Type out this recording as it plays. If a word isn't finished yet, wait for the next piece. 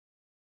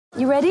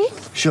You ready?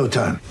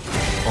 Showtime.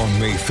 On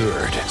May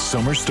 3rd,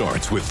 summer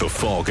starts with The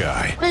Fall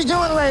Guy. Let's do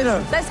it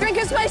later. Let's drink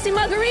a spicy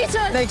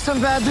margarita. Make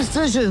some bad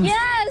decisions.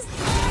 Yes!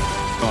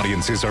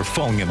 Audiences are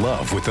falling in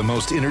love with the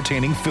most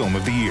entertaining film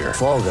of the year.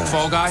 Fall Guy.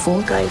 Fall Guy?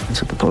 Fall guy.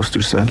 That's what the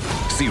poster said.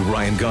 See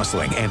Ryan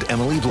Gosling and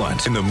Emily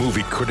Blunt in the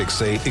movie critics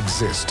say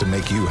exists to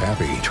make you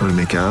happy. Trying to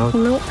make it out?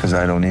 Nope. Because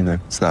I don't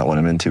either. It's not what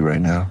I'm into right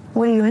now.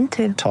 What are you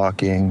into?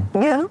 Talking.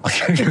 Yeah.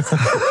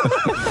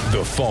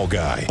 The Fall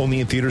Guy.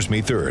 Only in theaters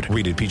May 3rd.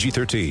 Rated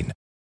PG-13.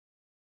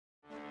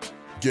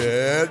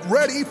 Get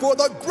ready for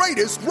the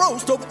greatest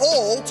roast of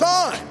all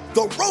time.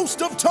 The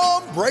Roast of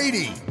Tom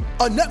Brady.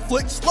 A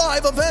Netflix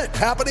live event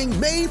happening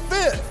May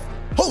 5th.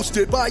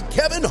 Hosted by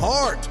Kevin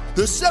Hart.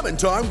 The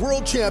 7-time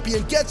world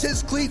champion gets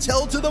his cleats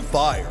held to the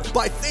fire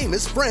by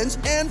famous friends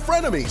and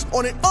frenemies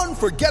on an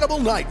unforgettable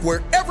night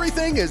where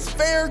everything is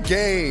fair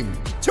game.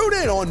 Tune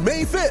in on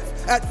May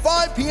 5th at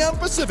 5 p.m.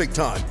 Pacific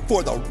time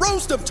for the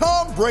Roast of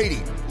Tom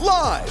Brady.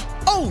 Live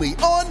only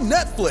on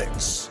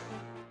Netflix.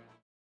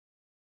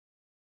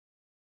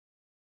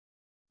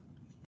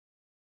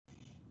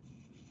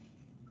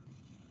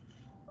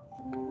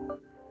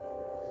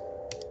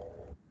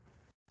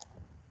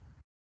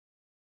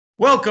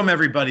 Welcome,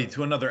 everybody,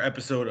 to another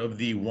episode of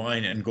the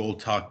Wine and Gold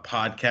Talk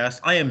podcast.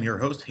 I am your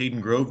host, Hayden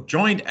Grove,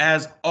 joined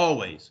as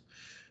always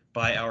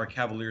by our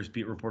Cavaliers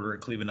beat reporter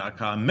at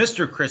Cleveland.com,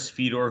 Mr. Chris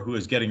Fedor, who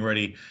is getting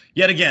ready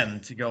yet again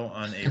to go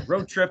on a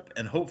road trip.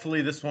 And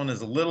hopefully this one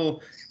is a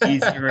little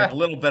easier and a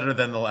little better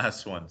than the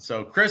last one.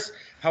 So, Chris,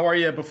 how are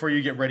you before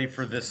you get ready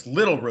for this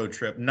little road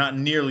trip? Not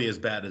nearly as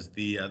bad as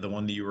the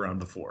one that you were on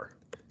before.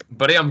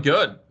 Buddy, I'm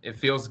good. It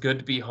feels good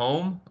to be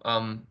home.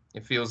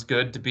 It feels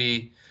good to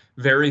be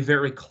very,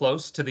 very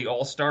close to the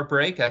All-Star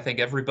break. I think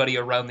everybody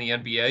around the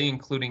NBA,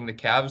 including the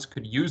Cavs,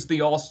 could use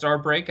the All-Star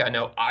break. I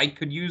know I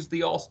could use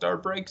the All-Star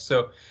break.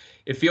 So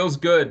it feels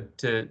good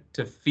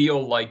to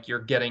feel like you're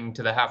getting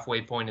to the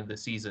halfway point of the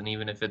season,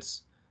 even if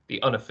it's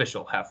the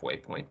unofficial halfway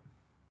point.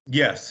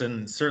 Yes,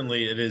 and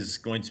certainly it is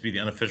going to be the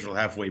unofficial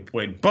halfway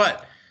point.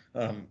 But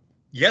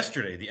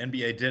yesterday, the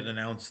NBA did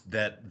announce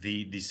that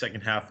the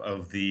second half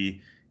of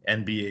the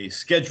NBA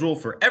schedule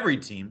for every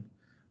team,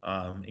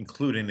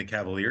 including the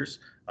Cavaliers.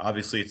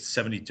 Obviously, it's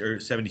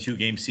 72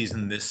 game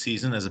season this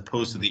season as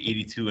opposed to the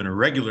 82 in a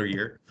regular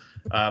year.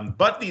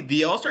 But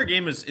the All-Star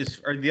game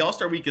or the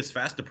All-Star week is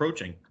fast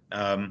approaching.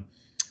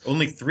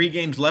 Only 3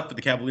 games left for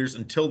the Cavaliers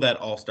until that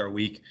All-Star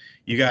week.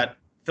 You got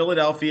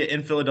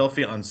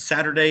Philadelphia on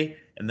Saturday,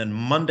 and then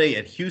Monday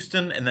at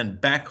Houston, and then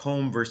back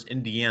home versus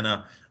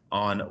Indiana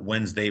on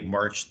Wednesday,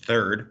 March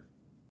 3rd.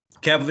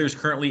 Cavaliers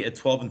currently at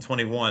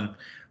 12-21.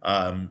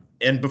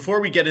 And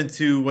before we get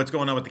into what's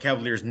going on with the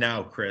Cavaliers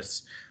now,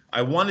 Chris,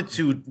 I wanted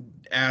to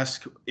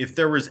ask if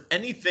there was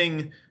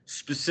anything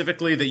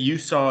specifically that you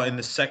saw in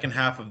the second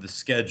half of the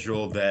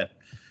schedule that,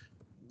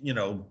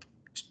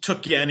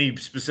 took you any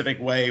specific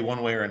way,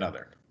 one way or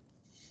another.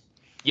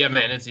 Yeah,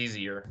 man, it's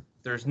easier.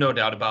 There's no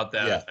doubt about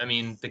that. Yeah. I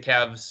mean, the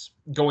Cavs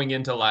going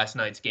into last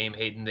night's game,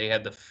 Hayden, they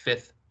had the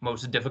 5th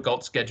most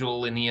difficult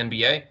schedule in the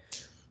NBA.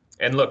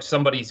 And look,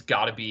 somebody's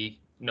got to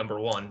be number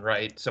one,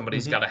 right?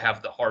 Somebody's got to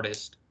have the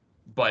hardest.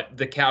 But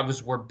the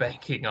Cavs were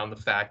banking on the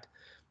fact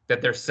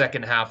that their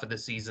second half of the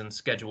season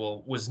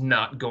schedule was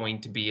not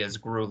going to be as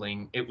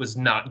grueling. It was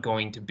not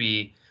going to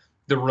be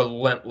the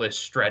relentless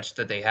stretch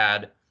that they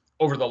had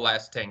over the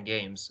last 10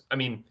 games. I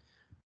mean,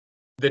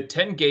 the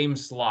 10-game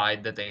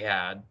slide that they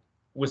had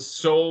was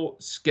so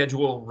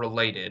schedule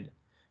related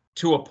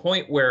to a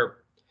point where,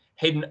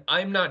 Hayden,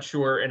 I'm not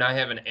sure, and I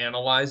haven't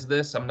analyzed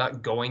this. I'm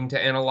not going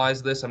to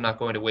analyze this. I'm not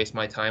going to waste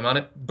my time on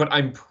it. But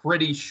I'm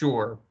pretty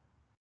sure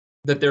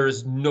that there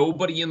is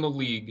nobody in the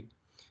league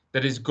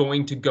that is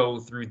going to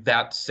go through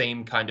that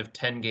same kind of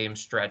 10-game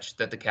stretch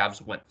that the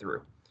Cavs went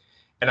through.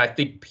 And I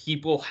think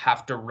people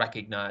have to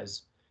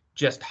recognize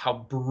just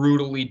how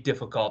brutally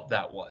difficult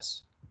that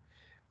was.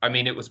 I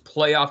mean, it was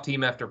playoff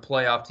team after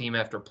playoff team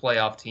after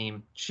playoff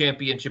team,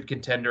 championship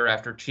contender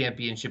after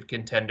championship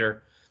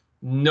contender,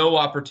 no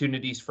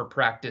opportunities for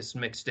practice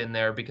mixed in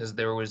there because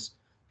there was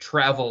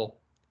travel,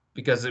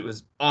 because it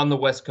was on the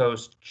West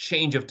Coast,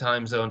 change of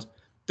time zones,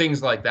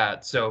 things like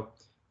that. So,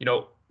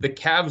 the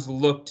Cavs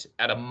looked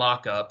at a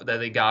mock-up that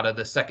they got of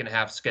the second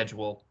half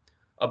schedule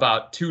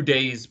about 2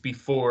 days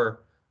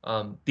before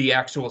the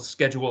actual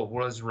schedule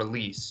was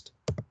released.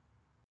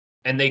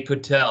 And they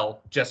could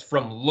tell just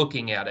from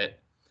looking at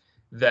it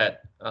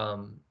that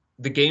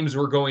the games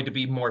were going to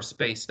be more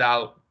spaced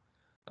out.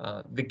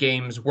 The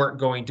games weren't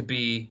going to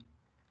be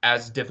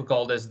as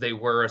difficult as they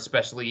were,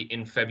 especially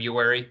in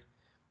February.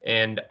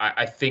 And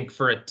I think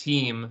for a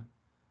team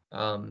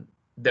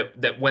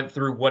that went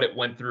through what it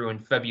went through in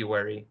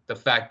February, the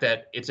fact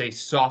that it's a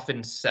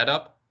softened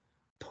setup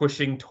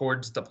pushing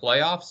towards the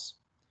playoffs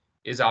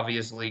is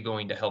obviously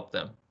going to help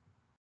them.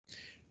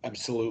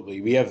 Absolutely.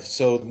 We have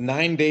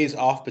 9 days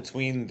off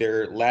between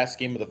their last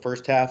game of the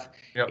first half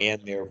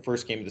and their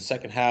first game of the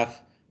second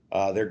half.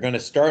 They're going to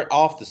start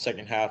off the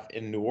second half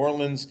in New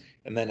Orleans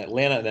and then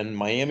Atlanta, and then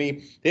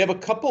Miami. They have a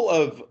couple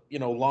of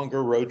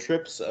longer road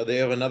trips. They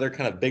have another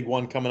kind of big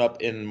one coming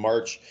up in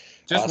March.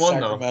 Just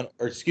one Sacramento,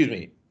 or excuse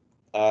me,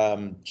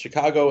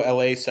 Chicago,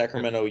 LA,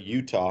 Sacramento,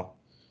 Utah.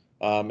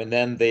 And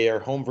then they are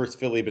home versus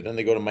Philly, but then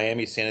they go to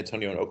Miami, San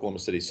Antonio, and Oklahoma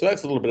City. So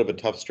that's a little bit of a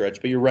tough stretch.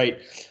 But you're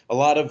right. A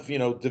lot of,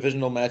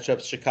 divisional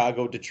matchups,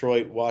 Chicago,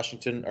 Detroit,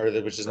 Washington,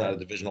 which is not a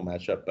divisional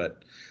matchup,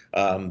 but,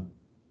 a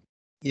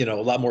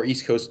lot more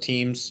East Coast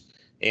teams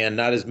and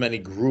not as many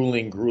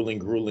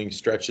grueling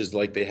stretches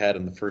like they had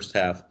in the first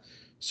half.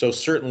 So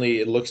certainly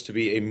it looks to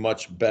be a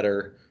much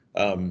better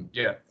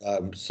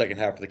second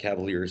half for the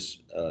Cavaliers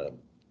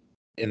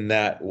in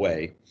that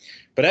way.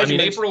 But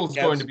April is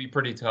going to be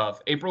pretty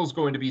tough. April is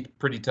going to be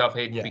pretty tough,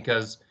 Hayden,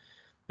 because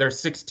there's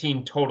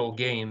 16 total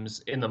games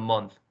in the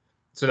month.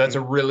 So that's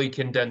a really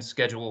condensed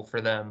schedule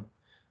for them.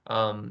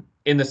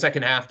 In the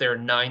second half, there are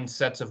 9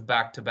 sets of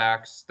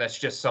back-to-backs. That's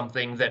just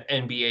something that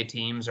NBA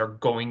teams are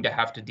going to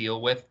have to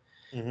deal with.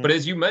 Mm-hmm. But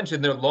as you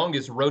mentioned, their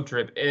longest road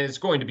trip is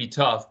going to be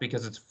tough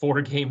because it's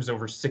 4 games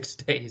over 6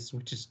 days,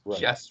 which is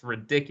just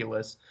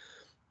ridiculous.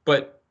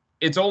 But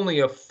it's only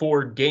a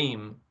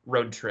 4-game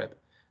road trip.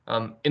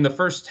 In the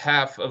first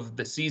half of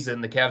the season,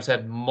 the Cavs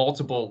had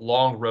multiple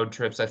long road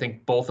trips. I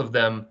think both of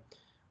them,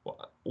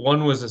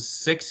 one was a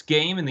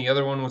 6-game and the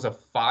other one was a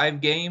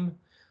 5-game.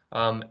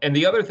 And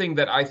the other thing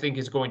that I think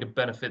is going to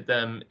benefit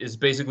them is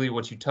basically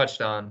what you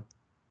touched on.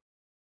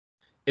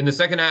 In the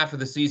second half of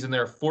the season,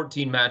 there are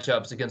 14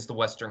 matchups against the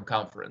Western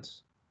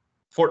Conference.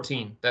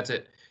 14, that's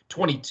it.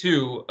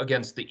 22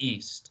 against the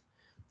East.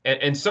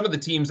 And some of the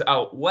teams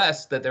out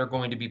west that they're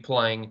going to be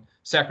playing,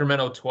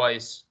 Sacramento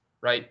twice,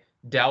 right?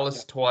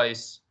 Dallas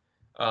twice.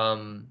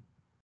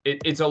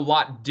 It's a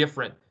lot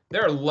different.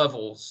 There are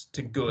levels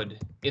to good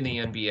in the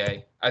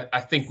NBA.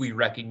 I think we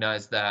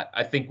recognize that.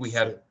 I think we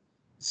have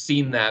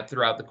seen that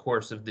throughout the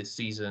course of this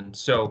season.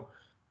 So,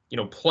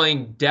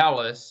 playing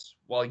Dallas,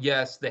 while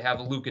yes, they have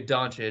Luka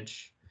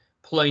Doncic,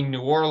 playing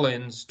New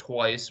Orleans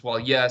twice, while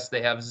yes,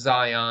 they have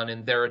Zion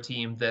and they're a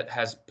team that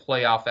has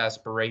playoff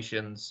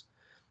aspirations,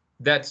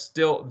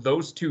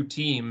 those two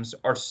teams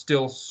are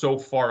still so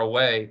far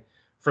away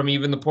from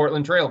even the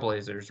Portland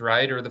Trailblazers,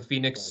 right? Or the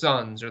Phoenix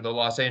Suns or the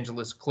Los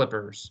Angeles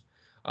Clippers.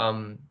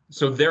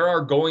 So there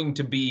are going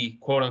to be,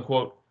 quote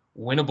unquote,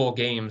 winnable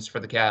games for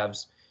the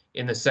Cavs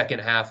in the second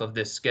half of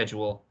this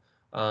schedule.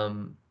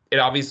 It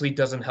obviously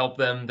doesn't help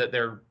them that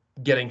they're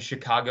getting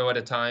Chicago at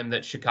a time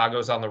that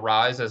Chicago's on the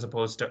rise as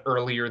opposed to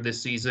earlier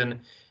this season.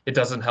 It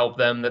doesn't help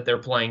them that they're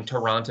playing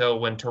Toronto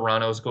when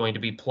Toronto's going to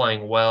be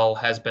playing well,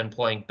 has been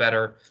playing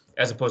better,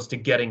 as opposed to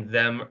getting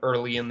them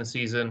early in the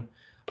season.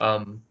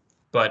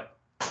 But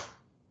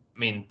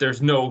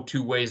there's no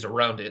two ways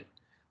around it.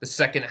 The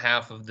second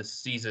half of the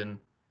season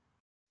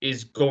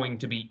is going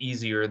to be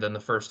easier than the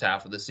first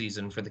half of the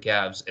season for the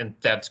Cavs, and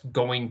that's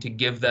going to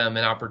give them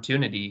an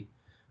opportunity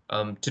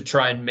to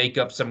try and make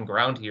up some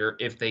ground here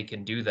if they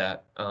can do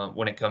that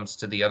when it comes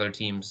to the other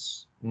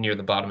teams near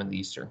the bottom of the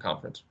Eastern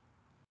Conference.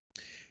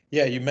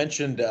 Yeah, you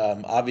mentioned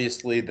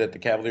obviously that the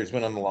Cavaliers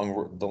went on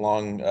the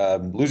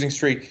long losing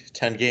streak,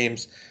 10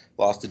 games,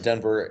 lost to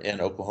Denver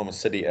and Oklahoma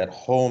City at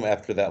home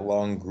after that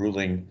long,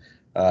 grueling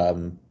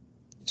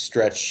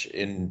stretch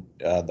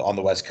on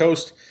the West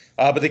Coast.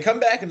 But they come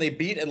back and they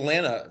beat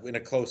Atlanta in a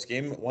close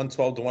game,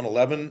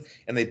 112-111,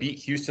 and they beat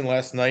Houston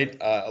last night,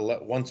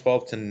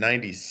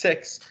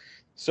 112-96.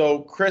 So,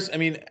 Chris,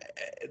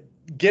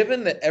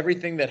 given that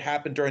everything that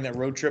happened during that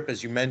road trip,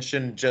 as you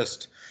mentioned,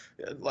 just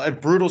a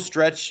brutal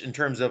stretch in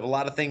terms of a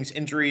lot of things,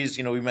 injuries.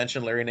 We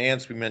mentioned Larry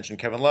Nance, we mentioned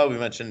Kevin Love, we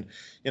mentioned,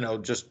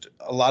 just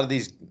a lot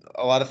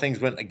of things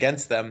went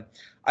against them.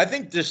 I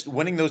think just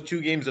winning those 2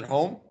 games at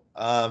home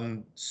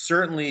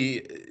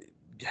certainly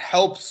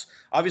helps.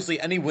 Obviously,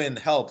 any win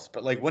helps,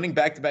 but winning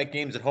back-to-back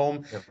games at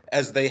home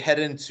as they head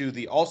into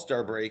the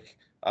All-Star break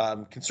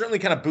can certainly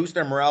kind of boost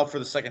their morale for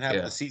the second half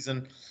of the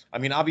season.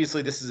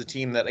 Obviously, this is a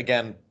team that,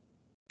 again,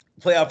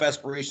 playoff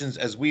aspirations,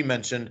 as we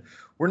mentioned,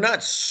 were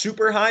not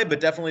super high, but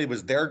definitely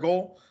was their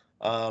goal.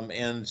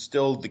 And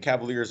still, the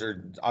Cavaliers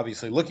are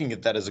obviously looking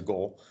at that as a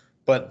goal.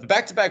 But the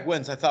back-to-back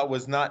wins, I thought,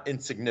 was not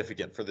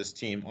insignificant for this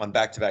team on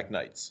back-to-back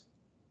nights.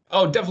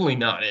 Oh, definitely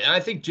not. And I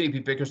think J.P.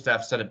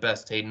 Bickerstaff said it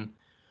best, Hayden.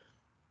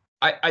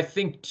 I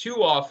think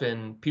too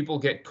often people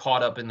get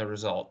caught up in the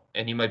result.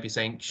 And you might be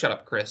saying, shut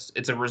up, Chris.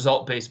 It's a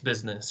result-based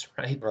business,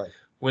 right? Right.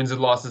 Wins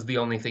and losses the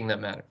only thing that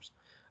matters.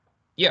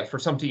 Yeah, for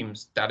some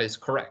teams, that is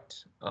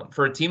correct.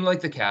 For a team like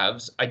the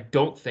Cavs, I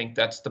don't think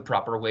that's the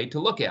proper way to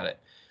look at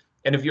it.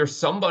 And if you're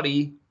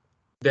somebody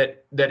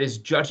that is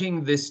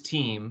judging this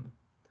team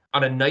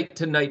on a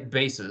night-to-night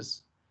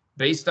basis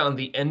based on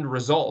the end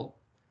result,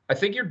 I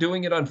think you're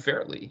doing it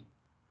unfairly.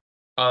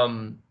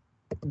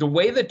 The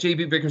way that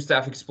J.B.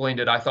 Bickerstaff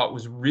explained it, I thought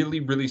was really,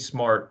 really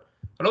smart.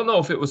 I don't know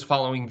if it was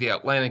following the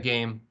Atlanta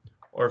game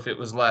or if it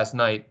was last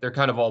night. They're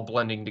kind of all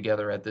blending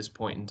together at this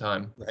point in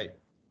time. Right.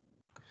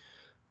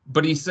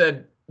 But he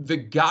said the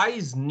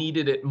guys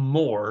needed it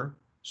more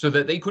so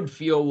that they could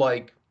feel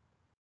like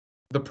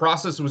the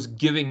process was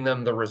giving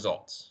them the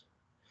results.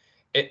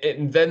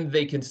 And then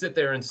they can sit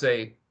there and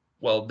say,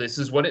 well, this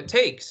is what it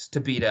takes to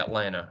beat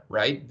Atlanta,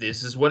 right?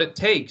 This is what it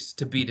takes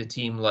to beat a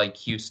team like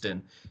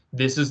Houston.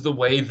 This is the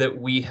way that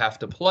we have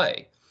to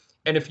play.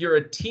 And if you're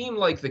a team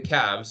like the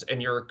Cavs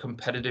and you're a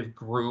competitive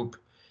group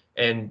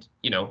and,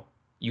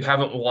 you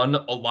haven't won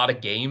a lot of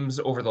games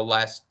over the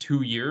last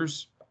 2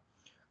 years,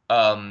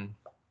 when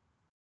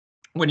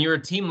you're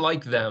a team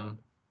like them,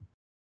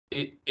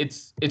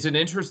 it's an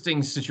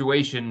interesting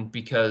situation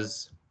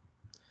because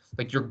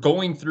you're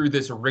going through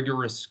this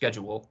rigorous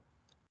schedule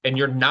and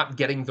you're not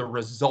getting the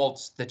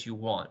results that you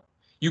want.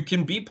 You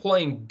can be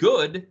playing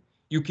good,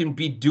 you can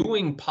be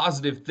doing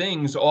positive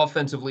things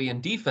offensively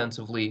and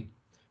defensively,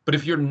 but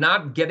if you're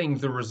not getting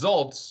the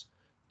results,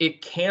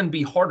 it can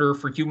be harder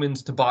for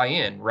humans to buy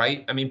in,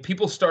 right? I mean,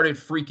 people started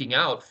freaking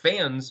out.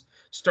 Fans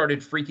started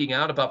freaking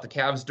out about the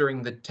Cavs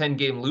during the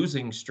 10-game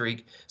losing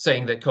streak,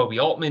 saying that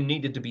Koby Altman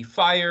needed to be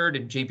fired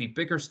and JB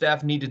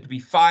Bickerstaff needed to be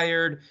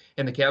fired,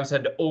 and the Cavs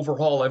had to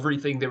overhaul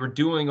everything they were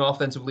doing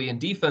offensively and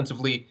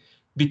defensively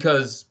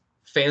because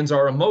fans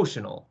are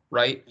emotional,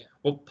 right? Yeah.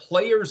 Well,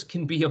 players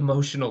can be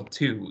emotional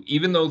too,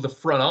 even though the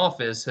front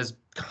office has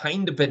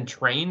kind of been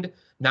trained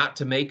not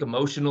to make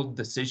emotional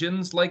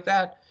decisions like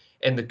that.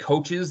 And the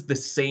coaches, the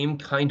same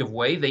kind of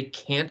way, they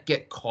can't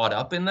get caught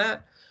up in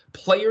that.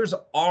 Players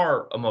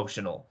are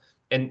emotional,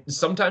 and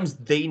sometimes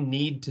they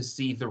need to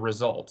see the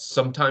results.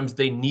 Sometimes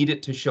they need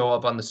it to show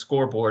up on the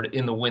scoreboard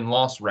in the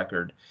win-loss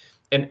record.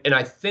 And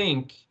I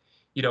think,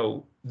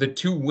 the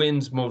 2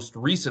 wins most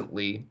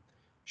recently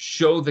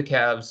show the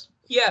Cavs,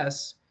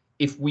 yes,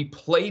 if we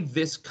play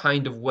this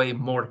kind of way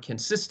more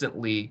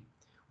consistently,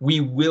 we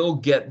will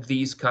get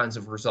these kinds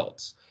of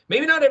results.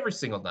 Maybe not every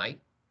single night.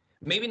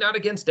 Maybe not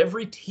against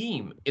every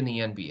team in the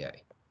NBA,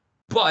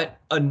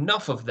 but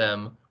enough of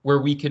them where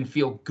we can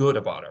feel good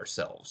about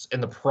ourselves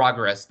and the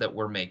progress that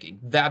we're making.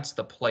 That's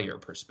the player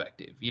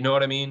perspective. You know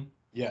what I mean?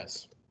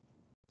 Yes,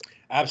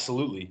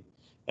 absolutely.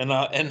 And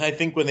I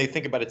think when they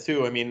think about it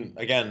too, I mean,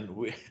 again,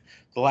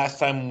 the last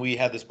time we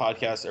had this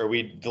podcast,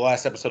 the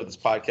last episode of this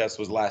podcast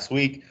was last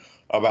week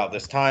about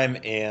this time,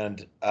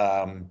 and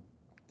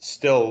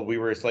still we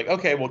were just like,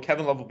 okay, well,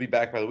 Kevin Love will be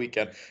back by the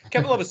weekend.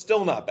 Kevin Love is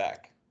still not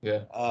back.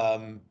 Yeah.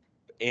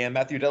 And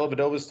Matthew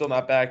Dellavedova is still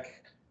not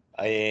back.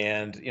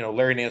 And,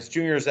 Larry Nance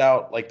Jr. is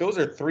out. Those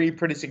are 3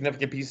 pretty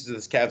significant pieces of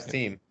this Cavs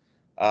team.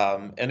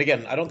 And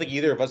again, I don't think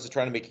either of us is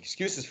trying to make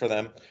excuses for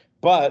them.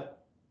 But,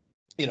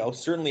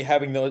 certainly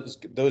having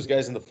those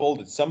guys in the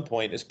fold at some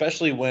point,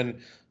 especially when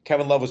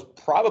Kevin Love was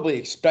probably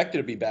expected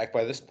to be back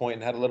by this point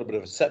and had a little bit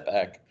of a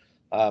setback,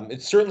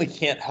 it certainly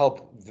can't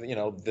help,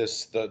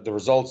 the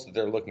results that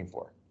they're looking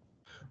for.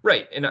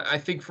 Right. And I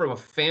think from a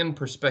fan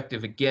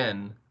perspective,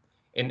 again,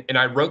 and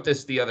I wrote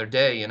this the other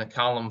day in a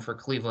column for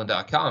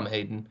Cleveland.com,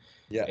 Hayden.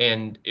 Yeah.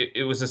 And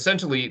it was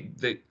essentially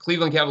the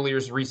Cleveland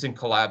Cavaliers' recent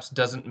collapse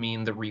doesn't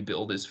mean the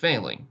rebuild is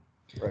failing.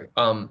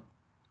 Right.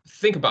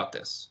 Think about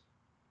this.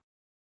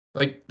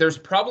 There's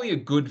probably a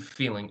good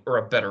feeling or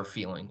a better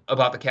feeling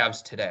about the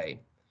Cavs today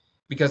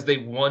because they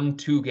won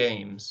 2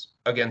 games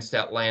against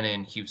Atlanta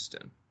and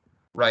Houston,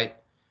 right?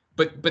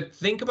 But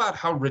think about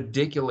how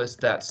ridiculous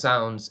that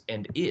sounds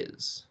and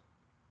is.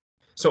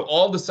 So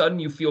all of a sudden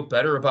you feel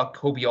better about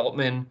Koby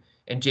Altman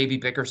and JB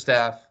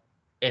Bickerstaff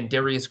and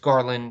Darius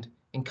Garland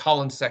and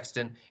Colin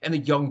Sexton and the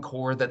young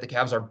core that the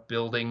Cavs are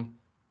building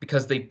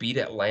because they beat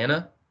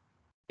Atlanta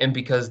and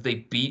because they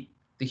beat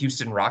the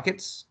Houston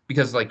Rockets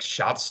because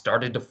shots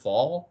started to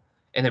fall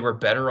and they were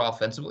better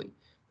offensively.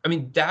 I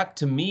mean, that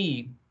to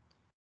me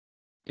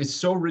is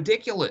so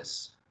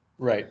ridiculous.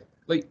 Right.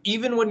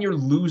 Even when you're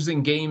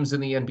losing games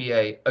in the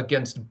NBA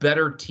against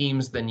better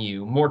teams than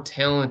you, more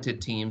talented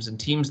teams and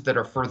teams that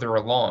are further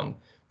along,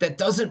 that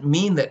doesn't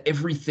mean that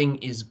everything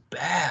is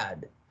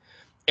bad.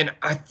 And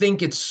I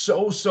think it's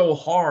so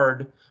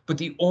hard, but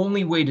the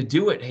only way to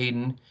do it,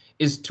 Hayden,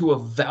 is to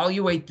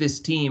evaluate this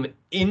team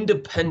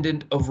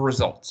independent of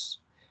results,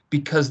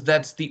 because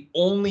that's the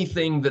only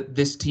thing that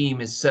this team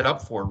is set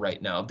up for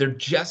right now. They're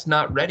just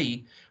not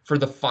ready for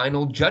the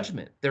final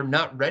judgment. They're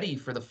not ready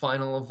for the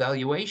final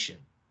evaluation.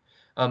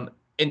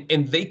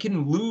 And they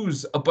can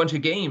lose a bunch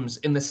of games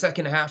in the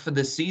second half of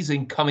the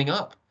season coming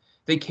up.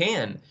 They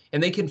can.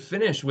 And they can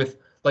finish with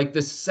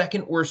the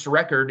second worst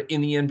record in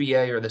the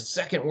NBA or the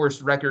second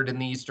worst record in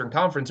the Eastern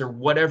Conference or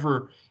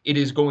whatever it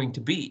is going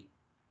to be.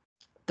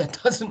 That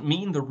doesn't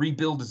mean the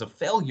rebuild is a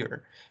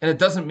failure. And it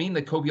doesn't mean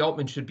that Koby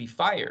Altman should be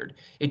fired.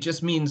 It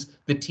just means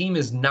the team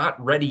is not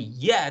ready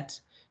yet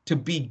to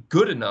be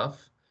good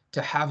enough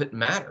to have it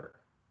matter.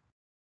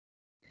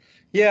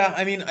 Yeah,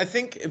 I mean, I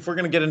think if we're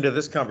going to get into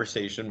this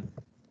conversation,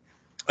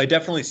 I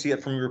definitely see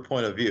it from your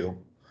point of view.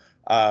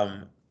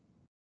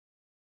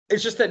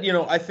 It's just that,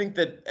 I think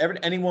that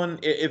anyone,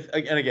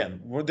 and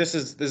again, this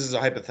is a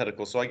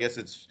hypothetical, so I guess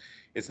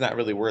it's not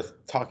really worth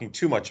talking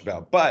too much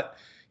about. But,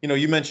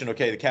 you mentioned,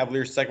 okay, the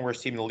Cavaliers, second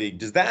worst team in the league.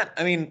 Does that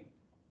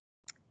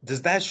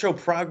show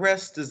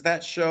progress? Does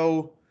that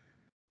show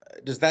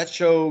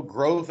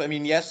growth? I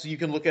mean, yes, you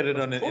can look at it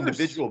on an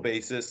individual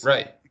basis.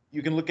 Right.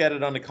 you can look at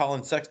it on a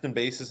Colin Sexton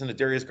basis and a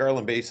Darius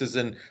Garland basis,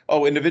 and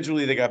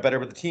individually they got better,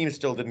 but the team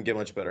still didn't get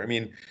much better. I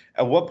mean,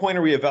 at what point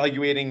are we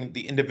evaluating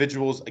the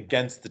individuals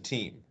against the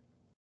team?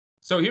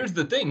 So here's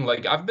the thing,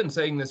 like I've been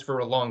saying this for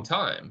a long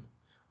time.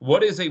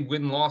 What is a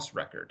win-loss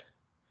record?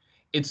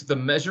 It's the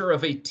measure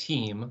of a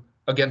team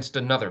against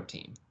another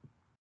team.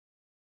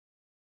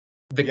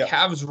 The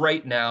Cavs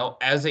right now,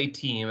 as a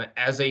team,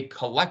 as a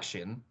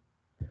collection,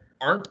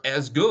 aren't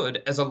as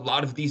good as a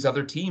lot of these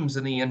other teams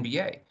in the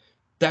NBA.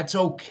 That's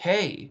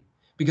okay,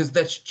 because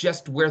that's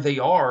just where they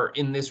are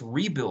in this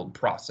rebuild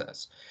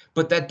process.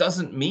 But that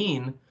doesn't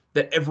mean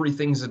that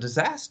everything's a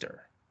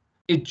disaster.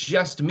 It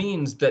just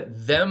means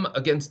that them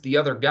against the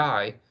other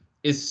guy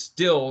is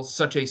still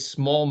such a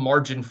small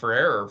margin for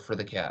error for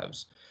the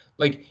Cavs.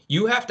 Like,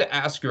 you have to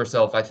ask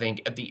yourself, I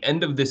think, at the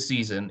end of this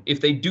season,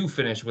 if they do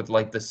finish with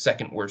like the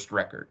second worst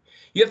record,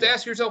 you have to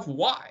ask yourself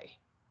why.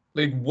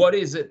 Like, what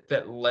is it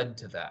that led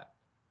to that?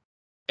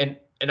 And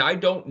I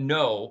don't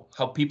know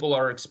how people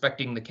are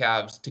expecting the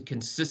Cavs to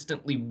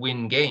consistently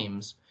win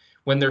games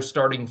when they're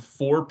starting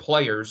 4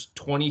 players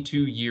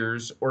 22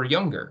 years or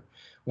younger,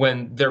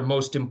 when their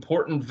most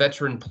important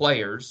veteran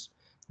players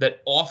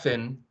that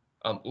often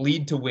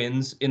lead to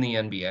wins in the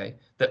NBA,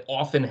 that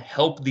often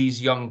help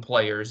these young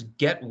players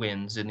get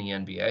wins in the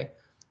NBA.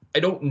 I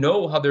don't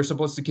know how they're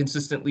supposed to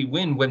consistently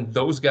win when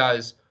those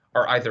guys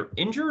are either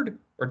injured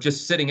or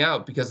just sitting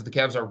out because the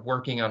Cavs are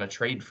working on a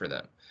trade for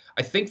them.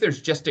 I think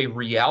there's just a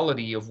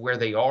reality of where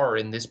they are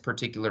in this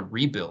particular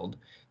rebuild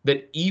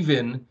that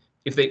even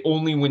if they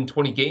only win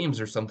 20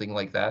 games or something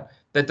like that,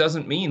 that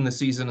doesn't mean the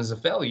season is a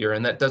failure,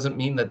 and that doesn't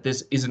mean that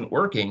this isn't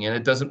working, and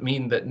it doesn't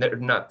mean that they're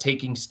not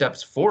taking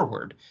steps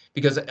forward,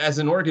 because as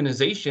an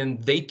organization,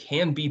 they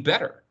can be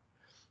better,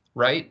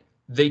 right?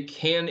 They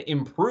can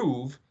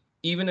improve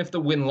even if the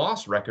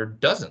win-loss record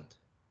doesn't.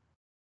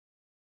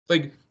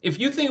 Like, if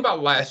you think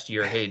about last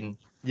year, Hayden,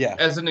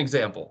 as an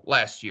example,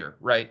 last year,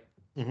 right?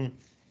 Mm-hmm.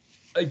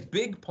 A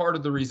big part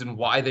of the reason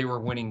why they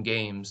were winning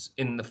games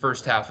in the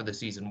first half of the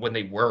season, when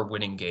they were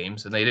winning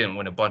games, and they didn't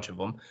win a bunch of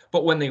them,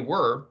 but when they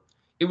were,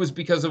 it was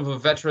because of a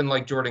veteran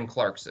like Jordan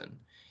Clarkson.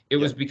 It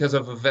was because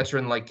of a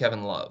veteran like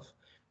Kevin Love.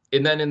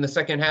 And then in the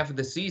second half of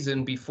the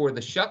season, before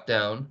the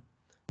shutdown,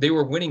 they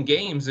were winning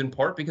games in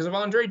part because of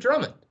Andre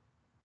Drummond.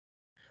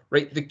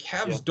 Right? The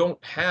Cavs don't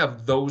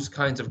have those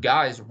kinds of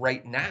guys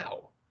right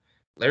now.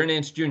 Larry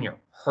Nance Jr.,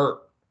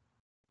 hurt.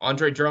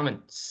 Andre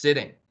Drummond,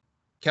 sitting.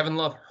 Kevin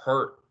Love,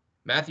 hurt.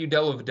 Matthew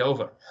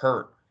Dellavedova,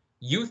 hurt.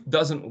 Youth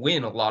doesn't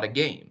win a lot of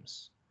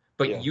games,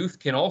 but youth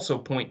can also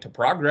point to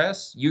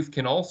progress. Youth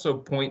can also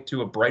point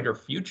to a brighter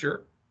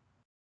future.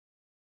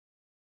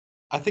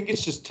 I think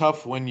it's just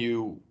tough when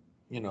you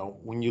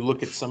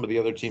look at some of the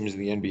other teams in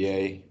the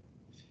NBA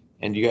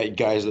and you got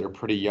guys that are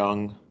pretty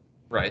young.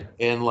 Right.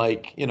 And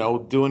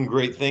doing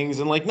great things.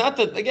 And not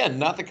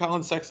that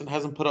Colin Sexton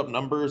hasn't put up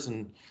numbers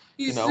and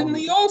he's in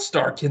the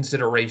All-Star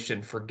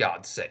consideration, for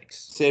God's sakes.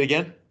 Say it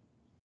again.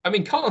 I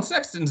mean, Colin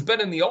Sexton's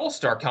been in the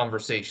All-Star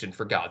conversation,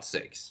 for God's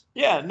sakes.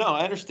 Yeah, no,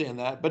 I understand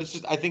that, but it's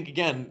just, I think,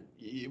 again,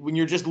 when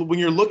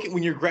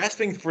you're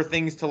grasping for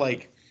things to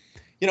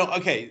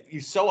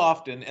you so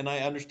often, and I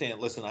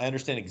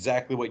understand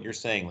exactly what you're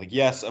saying. Like,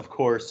 yes, of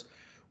course,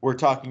 we're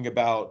talking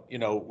about,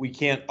 we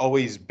can't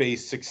always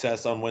base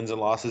success on wins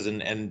and losses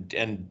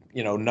and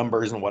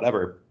numbers and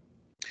whatever.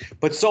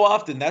 But so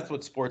often that's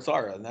what sports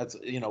are. And that's,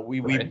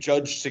 we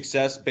judge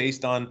success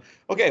based on,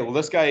 okay, well,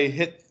 this guy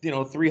hit,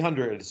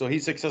 300, so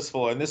he's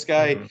successful. And this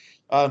guy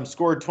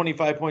scored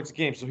 25 points a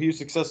game, so he was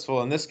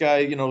successful. And this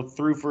guy,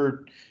 threw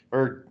for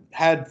or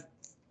had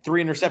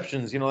 3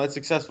 interceptions, that's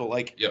successful.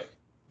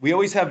 We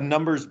always have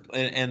numbers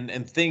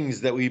and things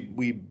that we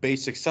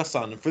base success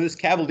on. And for this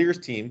Cavaliers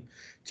team,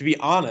 to be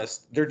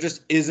honest, there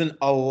just isn't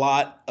a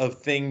lot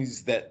of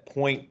things that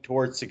point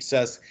towards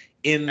success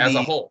as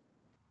a whole.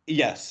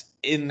 Yes.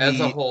 As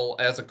a whole,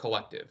 as a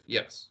collective,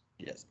 yes.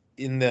 Yes.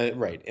 In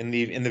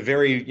the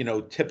very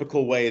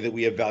typical way that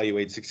we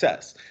evaluate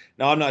success.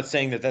 Now, I'm not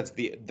saying that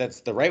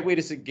that's the right way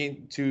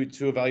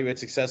to evaluate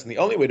success and the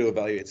only way to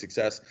evaluate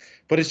success,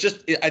 but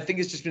I think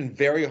it's just been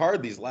very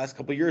hard these last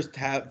couple of years to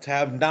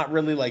have not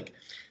really like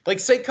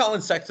say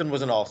Colin Sexton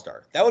was an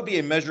all-star. That would be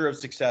a measure of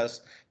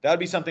success. That would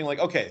be something like,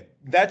 okay,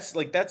 that's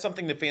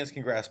something that fans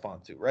can grasp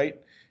onto, right?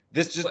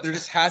 There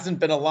just hasn't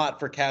been a lot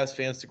for Cavs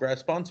fans to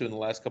grasp onto in the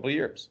last couple of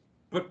years.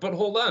 But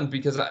hold on,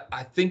 because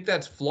I think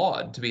that's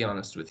flawed, to be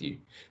honest with you.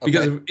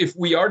 Because if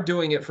we are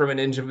doing it from an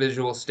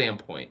individual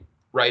standpoint,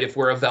 right, if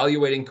we're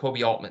evaluating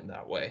Kobe Altman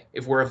that way,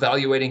 if we're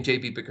evaluating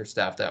J.B.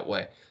 Bickerstaff that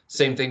way,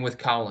 same thing with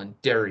Colin,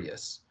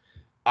 Darius,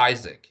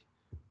 Isaac.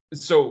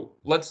 So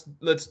let's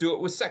do it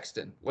with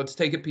Sexton. Let's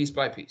take it piece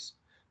by piece.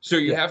 So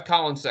you have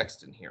Colin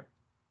Sexton here.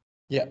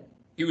 Yeah.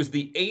 He was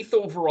the 8th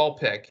overall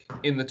pick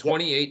in the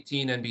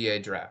 2018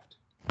 NBA draft.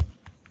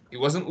 He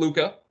wasn't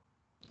Luka.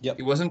 Yep.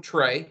 He wasn't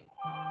Trey.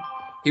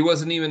 He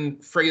wasn't even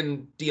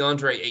friggin'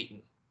 DeAndre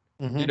Ayton.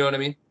 Mm-hmm. You know what I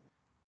mean?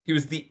 He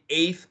was the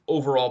 8th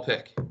overall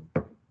pick.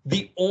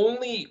 The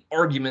only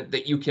argument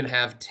that you can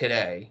have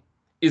today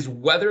is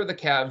whether the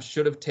Cavs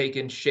should have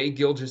taken Shai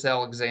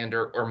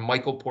Gilgeous-Alexander or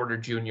Michael Porter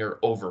Jr.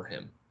 over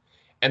him.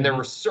 And there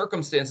were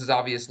circumstances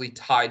obviously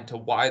tied to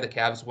why the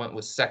Cavs went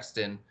with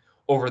Sexton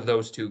over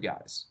those two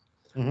guys.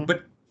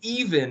 But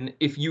even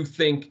if you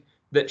think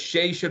that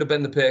Shai should have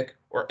been the pick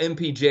or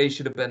MPJ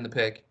should have been the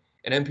pick,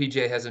 and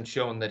MPJ hasn't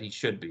shown that he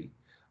should be.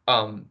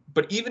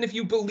 But even if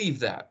you believe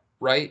that,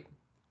 right?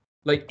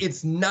 Like,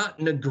 it's not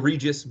an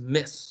egregious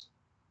miss.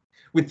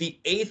 With the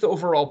 8th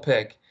overall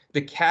pick,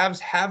 the Cavs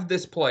have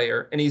this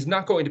player, and he's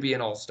not going to be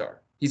an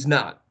all-star. He's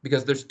not,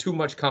 because there's too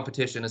much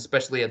competition,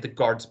 especially at the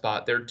guard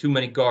spot. There are too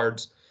many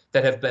guards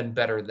that have been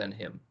better than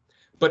him.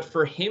 But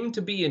for him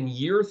to be in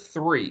year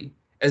 3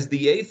 as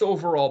the 8th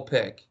overall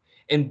pick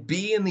and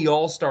be in the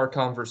all-star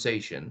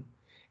conversation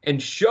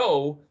and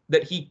show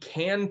that he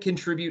can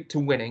contribute to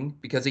winning,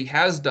 because he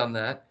has done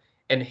that,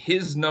 and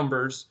his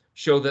numbers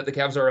show that the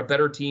Cavs are a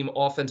better team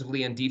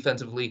offensively and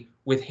defensively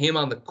with him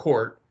on the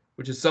court,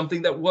 which is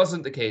something that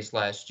wasn't the case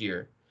last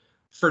year.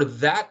 For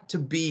that to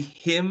be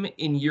him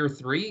in year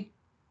 3,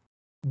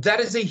 that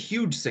is a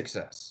huge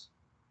success.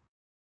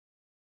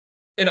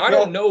 And I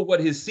don't know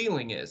what his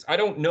ceiling is. I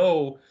don't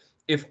know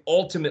if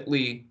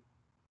ultimately,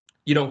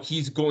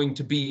 he's going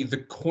to be the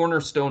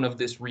cornerstone of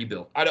this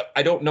rebuild.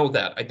 I don't know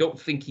that. I don't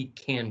think he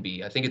can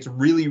be. I think it's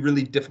really,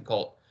 really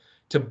difficult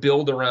to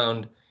build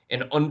around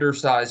an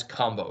undersized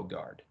combo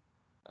guard.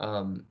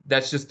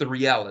 That's just the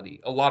reality.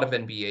 A lot of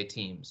NBA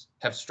teams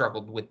have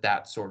struggled with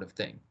that sort of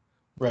thing.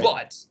 Right.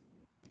 But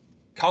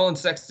Collin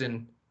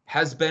Sexton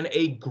has been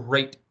a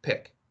great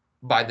pick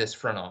by this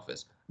front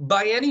office,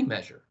 by any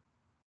measure.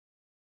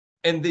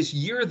 And this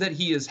year that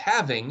he is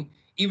having,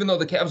 even though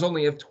the Cavs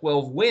only have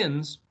 12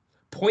 wins,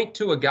 point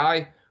to a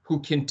guy who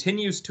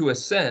continues to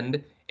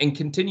ascend and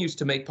continues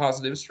to make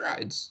positive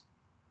strides.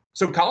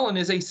 So Collin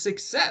is a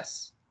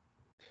success.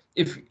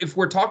 If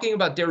we're talking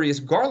about Darius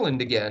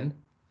Garland again,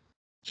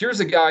 here's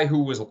a guy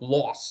who was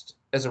lost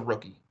as a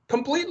rookie,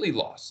 completely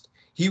lost.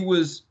 He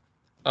was,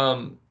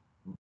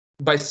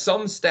 by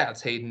some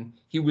stats, Hayden,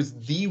 he was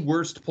the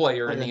worst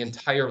player in the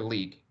entire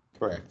league.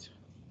 Correct.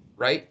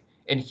 Right?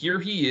 And here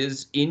he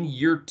is in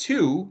year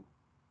 2,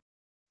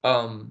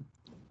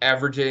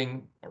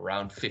 averaging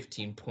around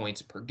 15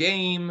 points per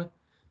game,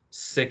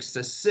 6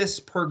 assists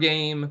per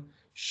game,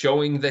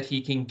 showing that he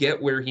can get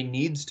where he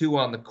needs to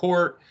on the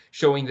court,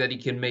 showing that he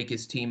can make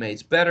his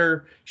teammates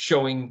better,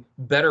 showing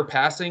better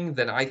passing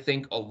than I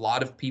think a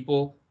lot of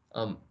people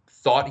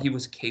thought he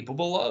was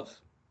capable of.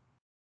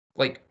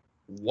 Like,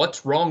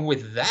 what's wrong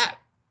with that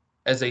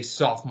as a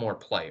sophomore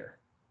player?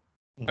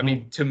 I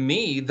mean, to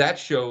me, that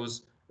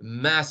shows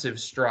massive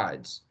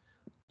strides.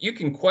 You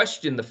can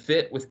question the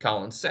fit with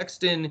Collin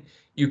Sexton.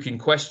 You can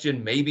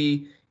question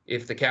maybe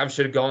if the Cavs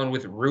should have gone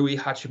with Rui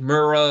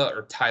Hachimura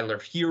or Tyler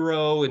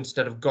Hero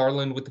instead of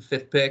Garland with the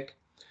 5th pick.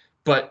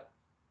 But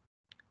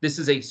this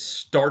is a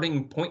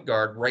starting point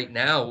guard right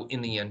now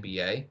in the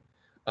NBA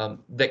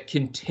that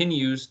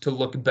continues to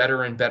look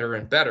better and better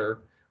and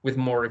better with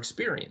more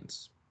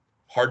experience.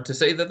 Hard to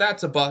say that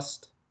that's a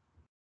bust,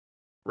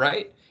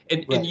 right?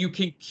 And you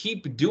can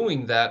keep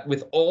doing that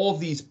with all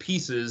these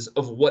pieces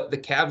of what the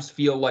Cavs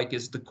feel like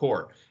is the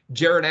core.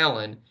 Jarrett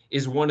Allen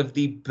is one of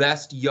the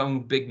best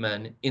young big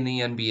men in the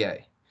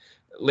NBA.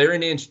 Larry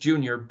Nance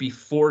Jr.,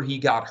 before he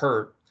got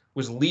hurt,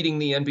 was leading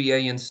the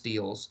NBA in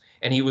steals,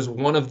 and he was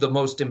one of the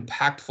most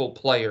impactful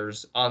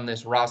players on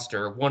this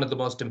roster, one of the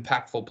most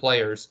impactful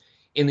players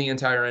in the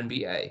entire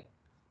NBA.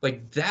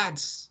 Like,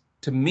 that's,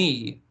 to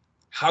me,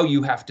 how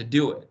you have to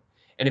do it.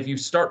 And if you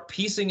start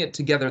piecing it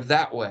together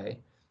that way,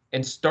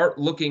 and start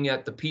looking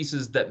at the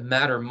pieces that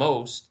matter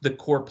most, the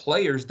core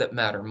players that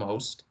matter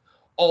most,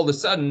 all of a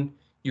sudden,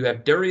 you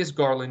have Darius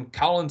Garland,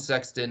 Collin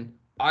Sexton,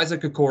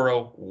 Isaac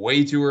Okoro,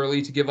 way too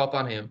early to give up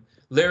on him,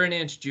 Larry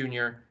Nance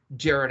Jr.,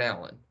 Jarrett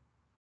Allen.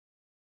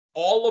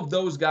 All of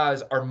those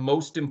guys are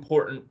most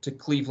important to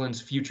Cleveland's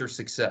future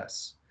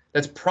success.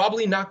 That's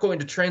probably not going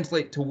to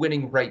translate to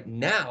winning right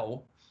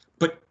now,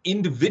 but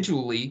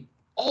individually,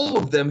 all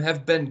of them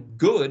have been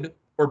good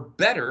or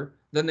better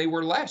than they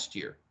were last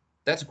year.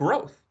 That's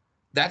growth.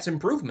 That's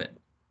improvement.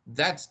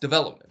 That's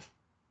development.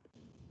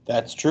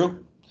 That's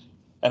true.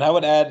 And I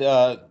would add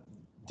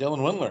Dylan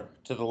Windler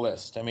to the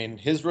list. I mean,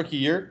 his rookie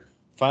year,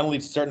 finally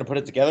starting to put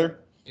it together.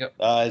 Yep.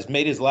 Has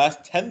made his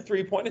last 10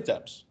 three-point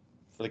attempts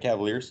for the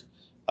Cavaliers.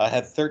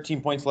 Had 13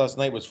 points last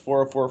night, was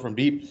 4 of 4 from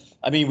deep.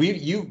 I mean,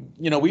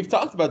 we've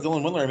talked about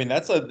Dylan Windler. I mean,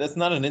 that's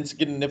not an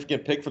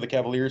insignificant pick for the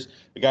Cavaliers.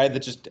 A guy that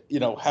just,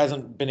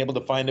 hasn't been able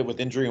to find it with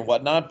injury and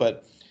whatnot,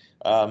 but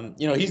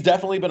he's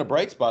definitely been a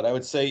bright spot, I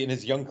would say, in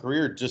his young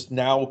career, just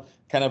now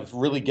kind of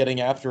really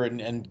getting after it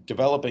and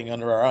developing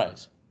under our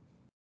eyes.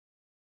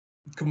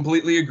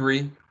 Completely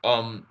agree.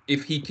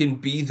 If he can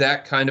be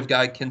that kind of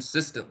guy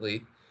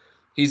consistently,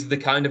 he's the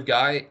kind of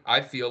guy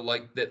I feel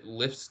like that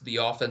lifts the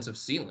offensive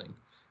ceiling.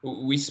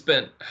 We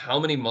spent how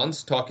many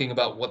months talking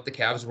about what the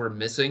Cavs were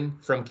missing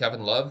from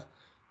Kevin Love?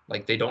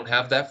 Like, they don't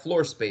have that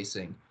floor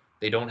spacing.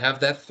 They don't have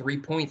that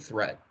three-point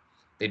threat.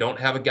 They don't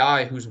have a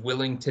guy who's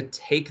willing to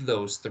take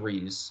those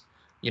threes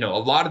A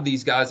lot of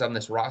these guys on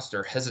this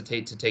roster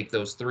hesitate to take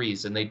those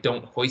threes, and they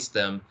don't hoist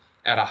them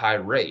at a high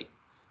rate.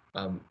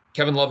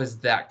 Kevin Love is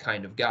that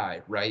kind of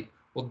guy, right?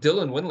 Well,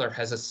 Dylan Windler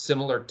has a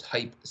similar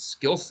type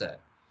skill set.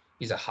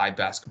 He's a high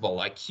basketball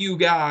IQ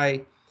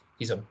guy.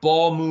 He's a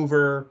ball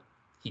mover.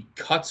 He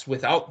cuts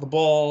without the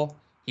ball.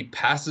 He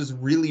passes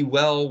really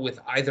well with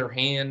either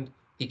hand.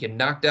 He can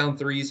knock down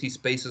threes. He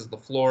spaces the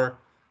floor.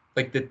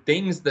 Like the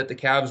things that the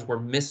Cavs were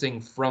missing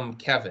from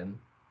Kevin,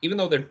 even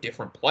though they're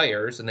different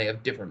players and they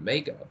have different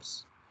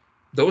makeups,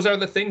 those are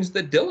the things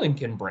that Dylan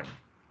can bring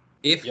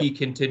if he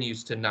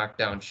continues to knock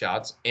down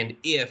shots and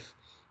if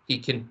he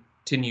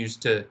continues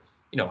to,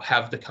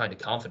 have the kind of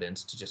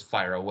confidence to just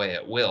fire away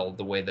at will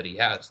the way that he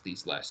has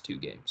these last 2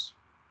 games.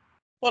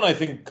 Well, I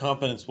think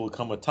confidence will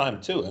come with time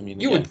too. I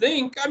mean, you would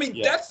think. I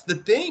mean, that's the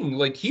thing.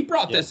 Like he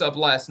brought this up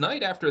last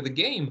night after the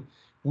game.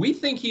 We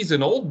think he's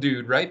an old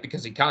dude, right?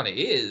 Because he kind of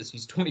is.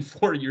 He's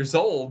 24 years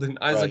old, and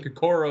Isaac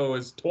Okoro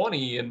is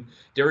 20, and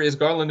Darius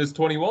Garland is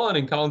 21,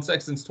 and Colin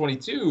Sexton's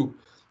 22.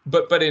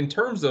 But in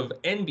terms of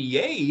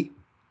NBA,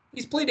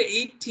 he's played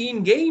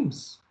 18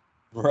 games.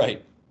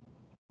 Right.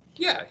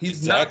 Yeah,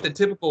 he's not the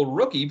typical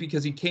rookie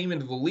because he came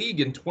into the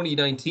league in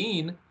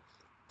 2019,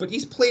 but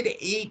he's played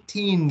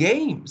 18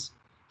 games.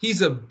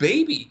 He's a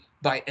baby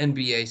by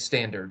NBA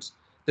standards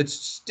that's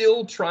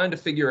still trying to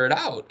figure it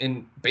out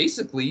and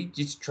basically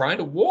just trying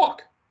to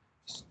walk.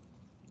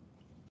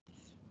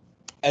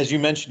 As you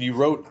mentioned,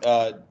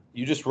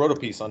 you just wrote a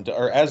piece on,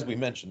 or as we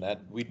mentioned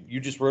that, you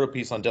just wrote a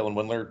piece on Dylan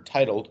Windler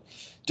titled,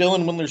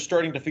 "Dylan Windler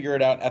Starting to Figure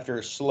It Out After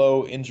a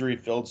Slow,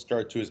 Injury-Filled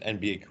Start to His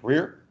NBA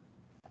Career."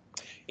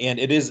 And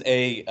it is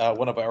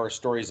one of our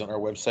stories on our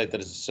website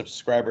that is a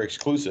subscriber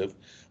exclusive,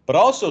 but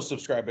also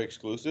subscriber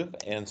exclusive,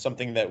 and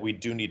something that we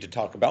do need to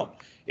talk about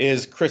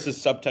is Chris's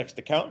Subtext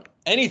account.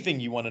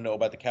 Anything you want to know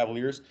about the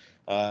Cavaliers,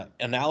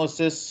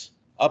 analysis,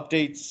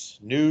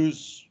 updates,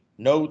 news,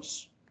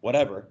 notes,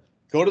 whatever,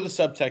 go to the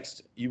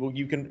Subtext.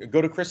 You can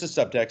go to Chris's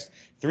Subtext,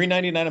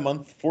 $3.99 a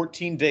month,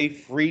 14-day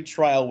free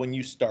trial when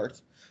you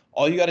start.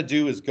 All you got to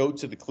do is go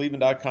to the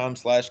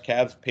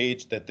cleveland.com/Cavs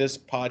page that this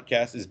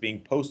podcast is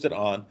being posted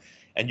on,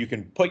 and you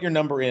can put your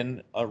number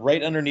in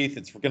right underneath.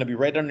 It's going to be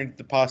right underneath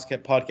the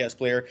podcast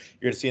player.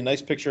 You're going to see a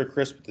nice picture of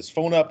Chris with his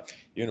phone up.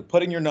 You're going to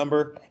put in your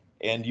number,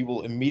 and you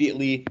will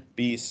immediately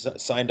be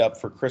signed up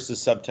for Chris's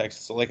Subtext.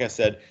 So like I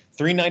said,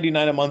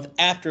 $3.99 a month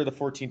after the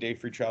 14-day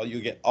free trial. You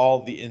get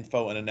all the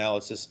info and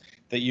analysis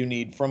that you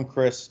need from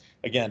Chris.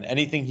 Again,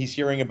 anything he's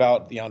hearing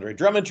about the Andre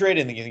Drummond trade,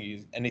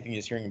 anything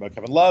he's hearing about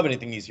Kevin Love,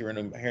 anything he's hearing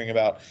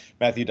about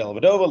Matthew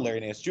Dellavedova,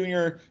 Larry Nance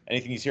Jr.,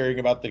 anything he's hearing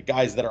about the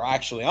guys that are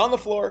actually on the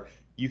floor,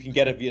 you can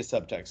get it via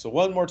Subtext. So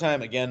one more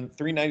time, again,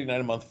 $3.99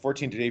 a month,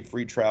 14-day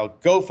free trial.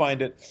 Go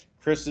find it.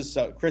 Chris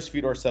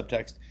Fedor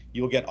Subtext.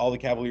 You will get all the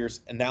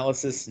Cavaliers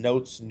analysis,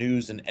 notes,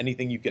 news, and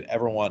anything you could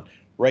ever want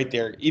right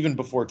there, even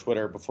before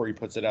Twitter, before he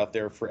puts it out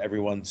there for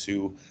everyone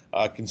to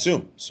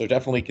consume. So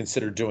definitely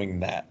consider doing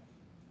that.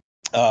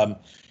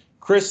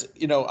 Chris,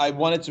 I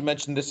wanted to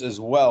mention this as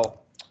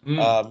well.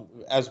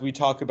 As we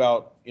talk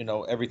about,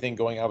 everything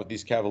going on with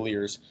these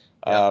Cavaliers.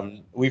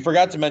 We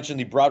forgot to mention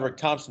the Broderick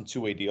Thompson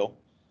two-way deal.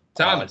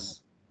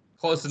 Thomas.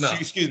 Close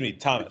enough. Excuse me,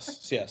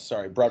 Thomas. Yes,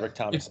 sorry, Broderick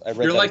Thomas.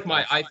 You're like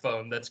my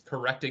iPhone that's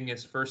correcting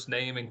his first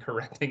name and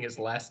correcting his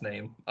last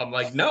name. I'm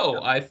like,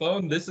 no,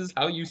 iPhone, this is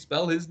how you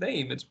spell his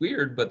name. It's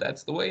weird, but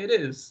that's the way it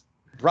is.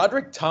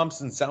 Broderick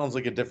Thompson sounds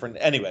like a different.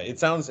 Anyway,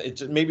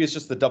 maybe it's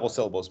just the double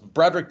syllables.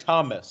 Broderick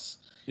Thomas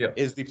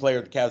is the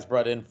player the Cavs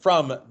brought in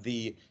from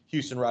the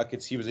Houston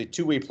Rockets. He was a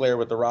two-way player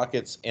with the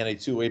Rockets and a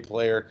two-way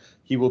player.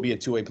 He will be a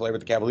two-way player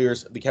with the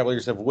Cavaliers. The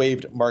Cavaliers have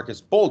waived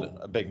Marcus Bolden,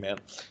 a big man.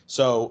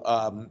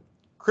 So,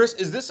 Chris,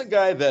 is this a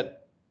guy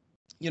that,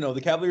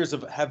 the Cavaliers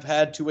have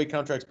had two-way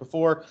contracts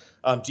before?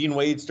 Dean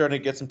Wade starting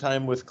to get some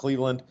time with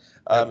Cleveland.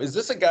 Is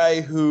this a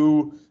guy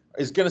who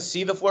is going to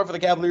see the floor for the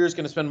Cavaliers,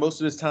 going to spend most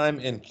of his time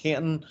in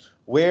Canton?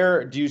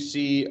 Where do you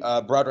see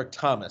Broderick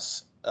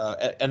Thomas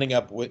ending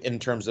up in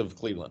terms of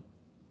Cleveland?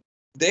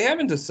 They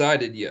haven't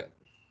decided yet.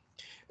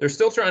 They're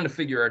still trying to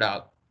figure it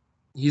out.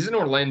 He's in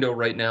Orlando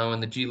right now in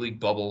the G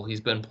League bubble.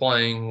 He's been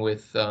playing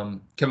with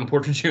Kevin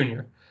Porter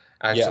Jr.,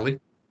 actually.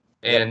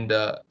 Yeah. And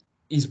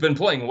he's been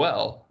playing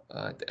well.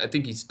 I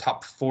think he's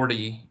top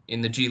 40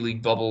 in the G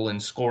League bubble in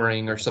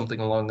scoring or something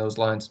along those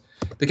lines.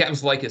 The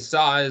Cavs like his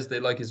size. They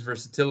like his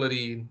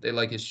versatility. They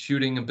like his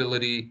shooting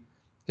ability,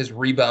 his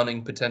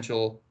rebounding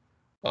potential.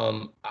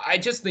 I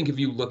just think if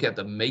you look at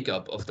the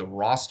makeup of the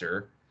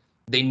roster,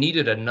 they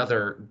needed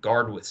another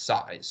guard with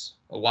size.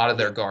 A lot of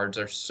their guards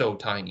are so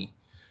tiny.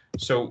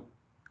 So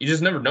you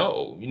just never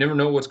know. You never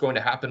know what's going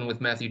to happen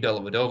with Matthew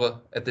Dellavedova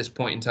at this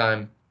point in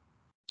time.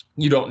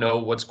 You don't know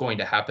what's going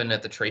to happen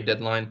at the trade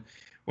deadline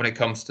when it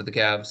comes to the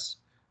Cavs.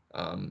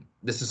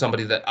 This is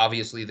somebody that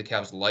obviously the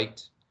Cavs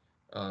liked.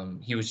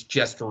 He was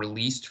just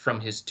released from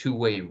his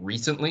two-way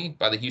recently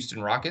by the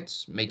Houston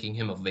Rockets, making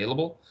him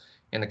available.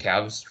 And the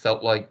Cavs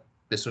felt like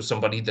this was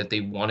somebody that they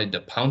wanted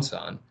to pounce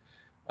on.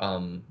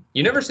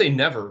 You never say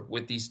never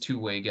with these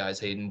two-way guys,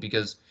 Hayden,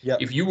 because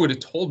if you would have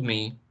told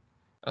me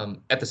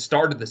at the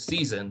start of the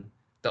season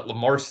that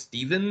Lamar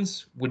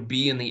Stevens would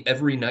be in the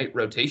every night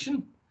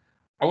rotation,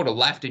 I would have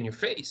laughed in your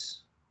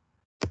face.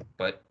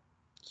 But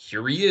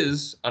here he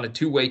is on a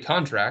two-way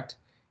contract,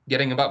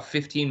 getting about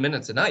 15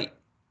 minutes a night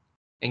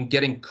and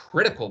getting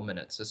critical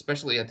minutes,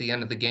 especially at the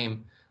end of the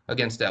game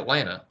against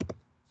Atlanta.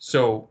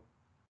 So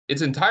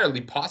it's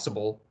entirely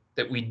possible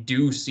that we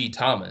do see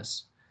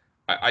Thomas.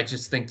 I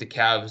just think the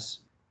Cavs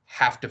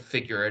have to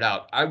figure it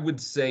out. I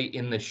would say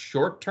in the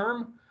short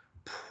term,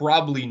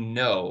 probably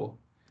no,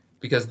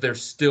 because they're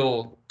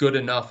still good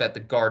enough at the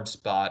guard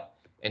spot,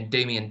 and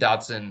Damian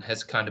Dotson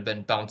has kind of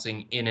been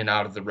bouncing in and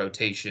out of the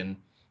rotation.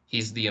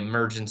 He's the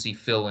emergency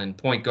fill-in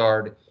point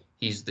guard.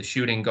 He's the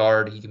shooting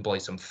guard. He can play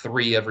some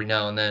three every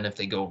now and then if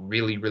they go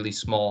really, really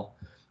small.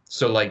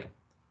 So, like,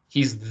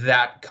 he's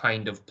that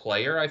kind of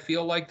player, I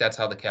feel like. That's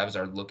how the Cavs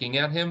are looking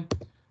at him.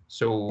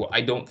 So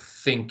I don't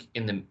think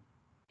in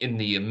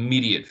the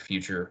immediate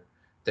future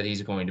that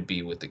he's going to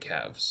be with the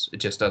Cavs. It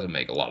just doesn't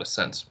make a lot of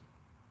sense.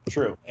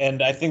 True.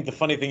 And I think the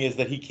funny thing is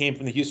that he came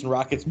from the Houston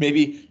Rockets,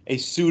 maybe a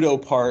pseudo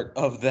part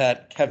of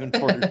that Kevin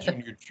Porter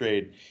Jr.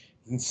 trade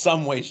in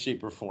some way,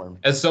 shape, or form.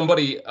 As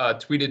somebody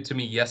tweeted to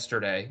me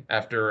yesterday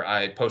after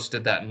I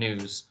posted that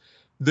news,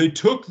 they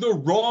took the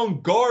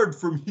wrong guard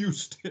from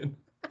Houston.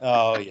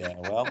 Oh, yeah.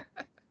 Well,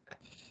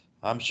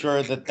 I'm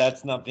sure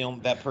that's not the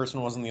only, that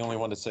person wasn't the only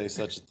one to say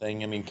such a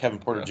thing. I mean, Kevin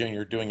Porter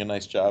Jr. doing a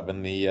nice job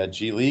in the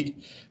G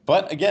League.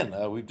 But again,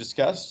 we've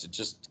discussed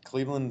just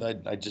Cleveland.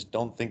 I just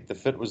don't think the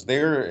fit was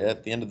there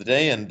at the end of the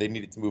day, and they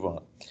needed to move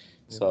on.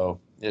 Yeah. So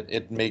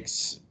it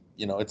makes,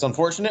 it's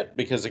unfortunate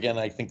because, again,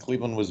 I think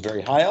Cleveland was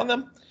very high on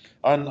them,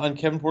 on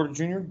Kevin Porter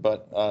Jr.,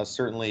 but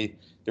certainly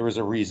there was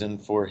a reason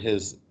for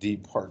his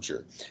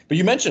departure. But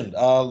you mentioned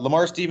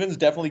Lamar Stevens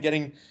definitely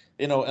getting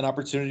an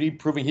opportunity,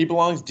 proving he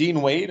belongs.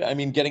 Dean Wade, I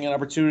mean, getting an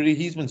opportunity.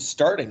 He's been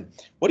starting.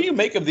 What do you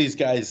make of these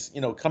guys,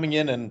 coming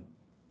in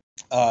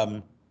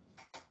and,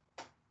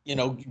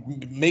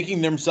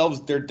 making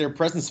themselves, their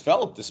presence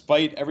felt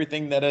despite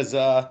everything that has,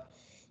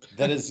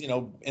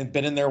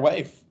 been in their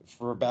way,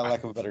 for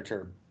lack of a better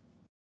term?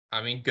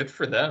 I mean, good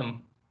for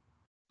them.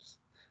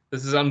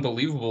 This is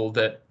unbelievable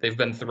that they've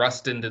been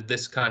thrust into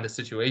this kind of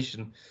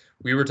situation.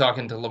 We were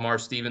talking to Lamar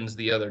Stevens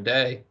the other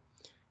day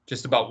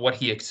just about what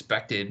he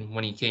expected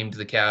when he came to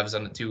the Cavs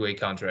on a two-way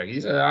contract.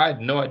 He said, I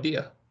had no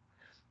idea.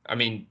 I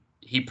mean,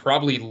 he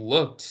probably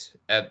looked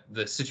at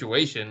the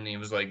situation and he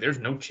was like, there's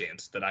no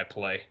chance that I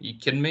play. Are you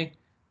kidding me?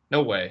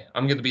 No way.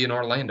 I'm going to be in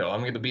Orlando.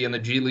 I'm going to be in the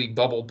G League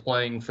bubble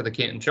playing for the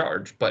Canton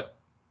Charge. But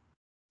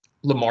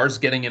Lamar's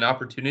getting an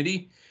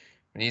opportunity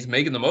and he's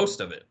making the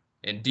most of it.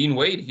 And Dean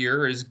Wade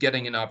here is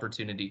getting an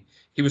opportunity.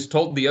 He was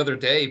told the other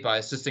day by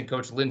assistant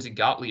coach Lindsey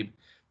Gottlieb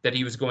that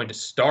he was going to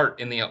start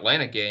in the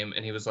Atlanta game,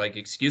 and he was like,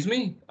 excuse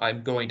me,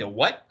 I'm going to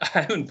what?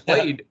 I haven't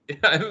played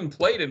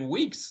in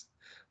weeks.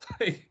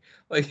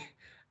 Like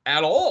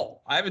at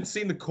all. I haven't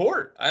seen the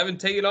court. I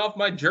haven't taken off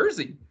my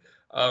jersey.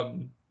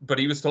 But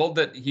he was told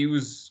that he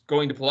was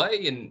going to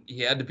play and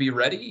he had to be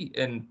ready,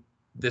 and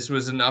this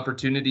was an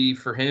opportunity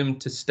for him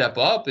to step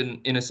up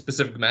in a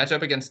specific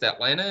matchup against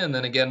Atlanta and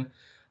then again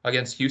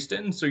against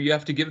Houston. So you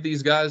have to give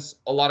these guys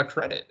a lot of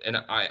credit. And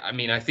I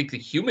mean, I think the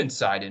human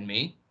side in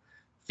me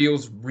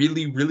feels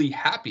really, really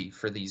happy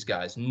for these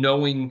guys,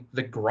 knowing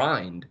the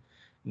grind,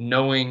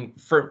 knowing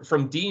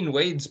from Dean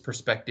Wade's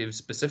perspective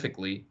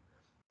specifically,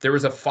 there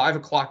was a 5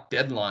 o'clock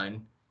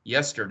deadline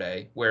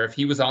yesterday where if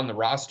he was on the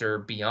roster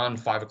beyond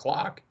 5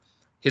 o'clock,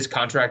 his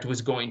contract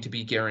was going to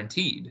be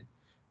guaranteed.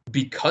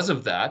 Because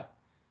of that,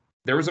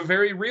 there was a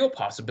very real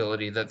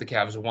possibility that the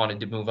Cavs wanted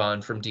to move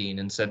on from Dean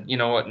and said, you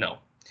know what, no,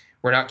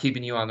 we're not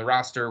keeping you on the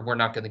roster. We're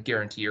not going to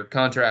guarantee your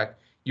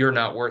contract. You're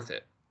not worth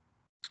it.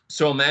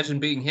 So imagine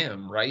being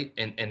him, right?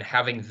 And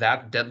having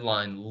that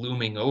deadline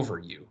looming over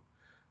you.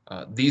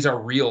 These are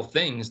real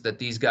things that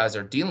these guys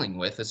are dealing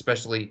with,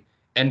 especially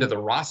end of the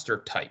roster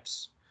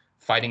types,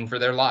 fighting for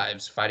their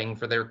lives, fighting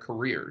for their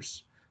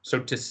careers. So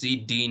to see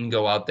Dean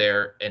go out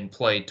there and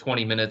play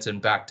 20 minutes in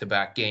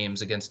back-to-back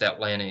games against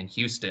Atlanta and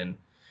Houston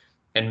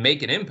and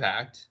make an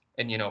impact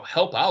and,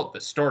 help out the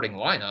starting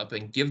lineup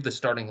and give the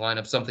starting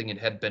lineup something it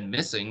had been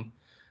missing,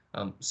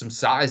 some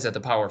size at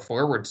the power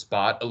forward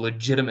spot, a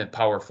legitimate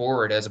power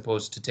forward, as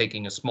opposed to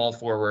taking a small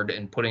forward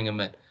and putting him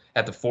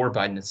at the 4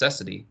 by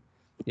necessity.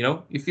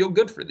 You feel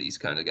good for these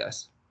kind of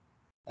guys.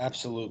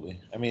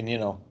 Absolutely. I mean,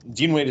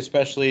 Dean Wade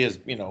especially has,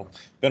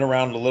 been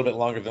around a little bit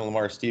longer than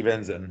Lamar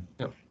Stevens and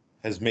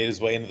has made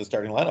his way into the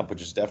starting lineup,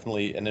 which is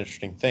definitely an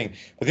interesting thing.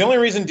 But the only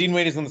reason Dean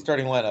Wade is in the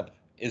starting lineup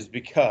is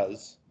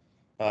because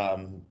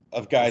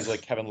of guys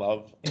like Kevin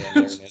Love and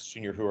Larry Nance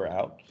Jr. who are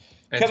out.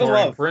 And Kevin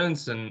Taurean Love,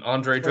 Prince and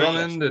Andre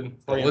Drummond, and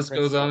the list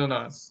goes on and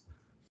on.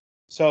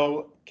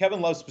 So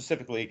Kevin Love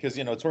specifically, because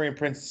Taurean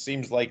Prince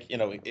seems like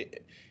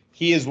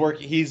he is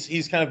working.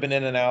 He's kind of been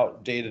in and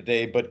out day to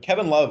day. But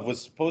Kevin Love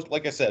was supposed,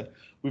 like I said,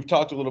 we've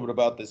talked a little bit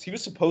about this. He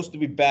was supposed to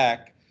be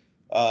back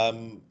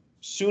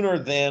sooner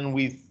than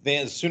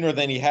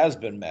he has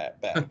been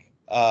back.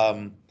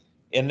 And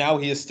now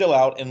he is still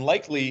out and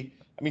likely.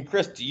 I mean,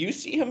 Chris, do you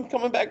see him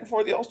coming back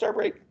before the All-Star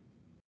break?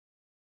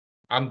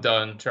 I'm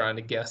done trying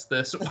to guess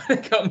this when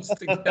it comes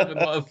to Kevin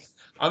Love.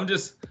 I'm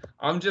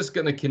just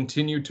going to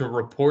continue to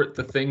report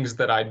the things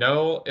that I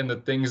know and the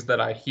things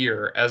that I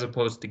hear as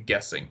opposed to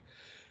guessing.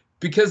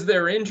 Because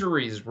they're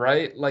injuries,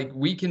 right? Like,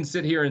 we can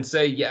sit here and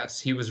say,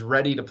 yes, he was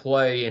ready to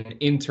play, and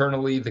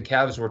internally the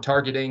Cavs were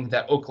targeting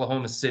that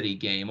Oklahoma City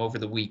game over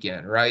the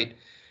weekend, right?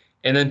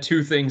 And then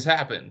two things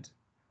happened.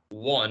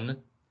 One,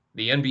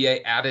 the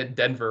NBA added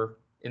Denver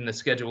in the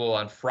schedule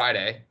on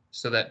Friday,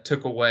 so that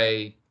took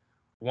away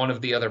one of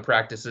the other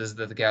practices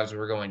that the Cavs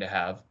were going to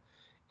have.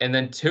 And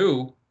then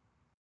two,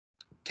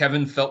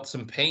 Kevin felt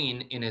some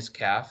pain in his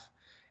calf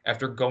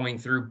after going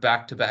through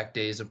back-to-back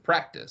days of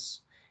practice.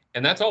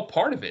 And that's all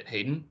part of it,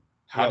 Hayden.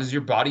 How does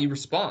your body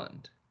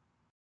respond?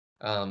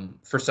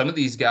 For some of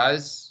these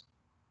guys,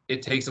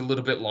 it takes a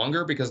little bit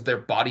longer because their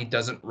body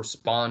doesn't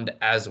respond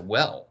as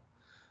well.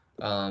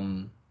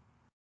 So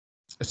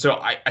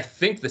I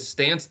think the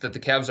stance that the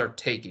Cavs are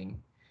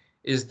taking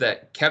is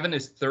that Kevin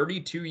is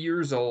 32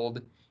 years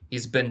old.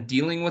 He's been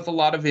dealing with a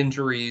lot of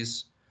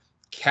injuries.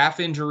 Calf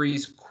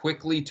injuries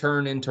quickly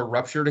turn into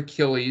ruptured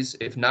Achilles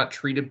if not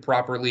treated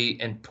properly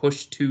and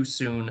pushed too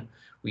soon.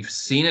 We've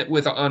seen it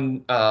with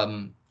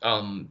DeMarcus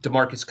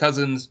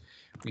Cousins.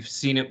 We've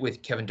seen it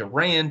with Kevin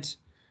Durant.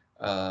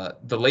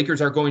 The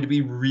Lakers are going to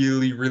be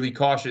really, really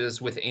cautious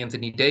with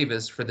Anthony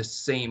Davis for the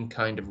same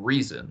kind of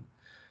reason.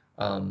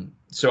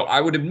 So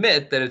I would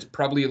admit that it's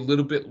probably a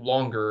little bit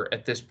longer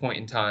at this point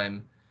in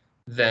time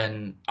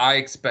than I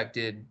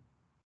expected,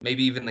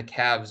 maybe even the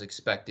Cavs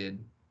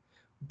expected.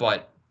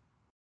 But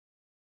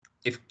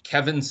if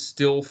Kevin's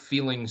still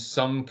feeling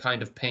some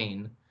kind of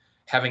pain,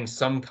 having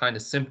some kind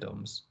of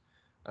symptoms,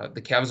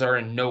 the Cavs are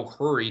in no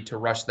hurry to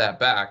rush that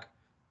back,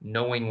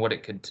 knowing what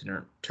it could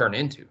turn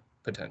into,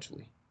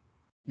 potentially.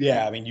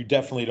 Yeah, I mean, you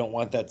definitely don't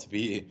want that to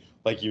be,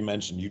 like you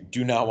mentioned, you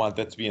do not want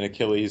that to be an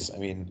Achilles. I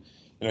mean,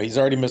 he's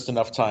already missed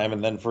enough time,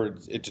 and then for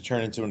it to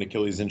turn into an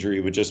Achilles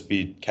injury would just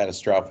be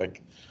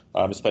catastrophic,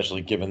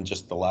 especially given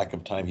just the lack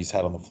of time he's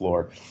had on the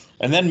floor.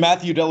 And then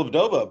Matthew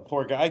Dellavedova,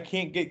 poor guy,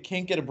 can't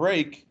get a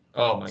break.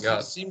 Oh, my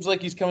God. It seems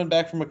like he's coming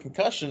back from a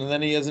concussion, and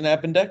then he has an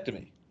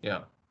appendectomy.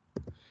 Yeah.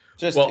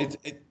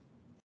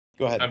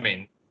 Go ahead. I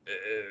mean,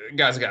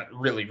 guy's got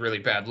really, really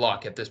bad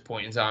luck at this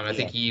point in time. I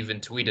think he even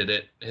tweeted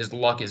it. His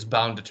luck is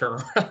bound to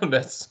turn around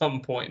at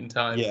some point in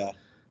time. Yeah.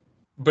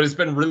 But it's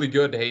been really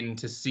good, Hayden,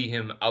 to see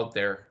him out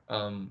there.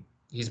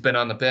 He's been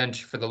on the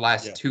bench for the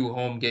last two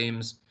home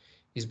games.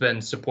 He's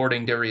been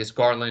supporting Darius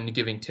Garland,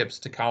 giving tips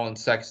to Colin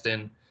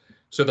Sexton.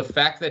 So the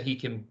fact that he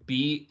can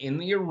be in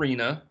the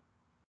arena,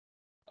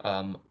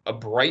 a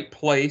bright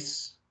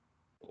place,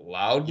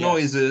 loud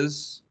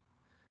noises,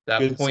 that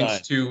good points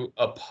sign. to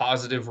a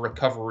positive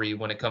recovery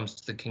when it comes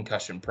to the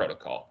concussion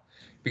protocol.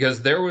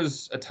 Because there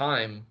was a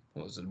time,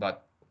 what was it,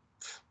 about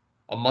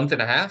a month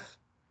and a half,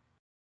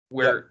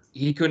 where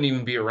he couldn't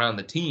even be around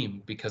the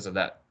team because of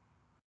that.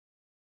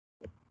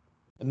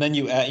 And then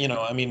you add,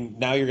 I mean,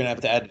 now you're going to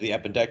have to add to the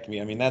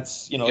appendectomy. I mean,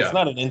 that's, it's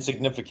not an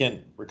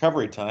insignificant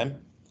recovery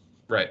time.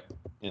 Right.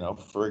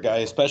 For a guy,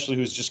 especially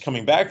who's just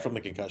coming back from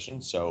the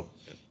concussion. So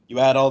you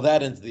add all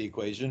that into the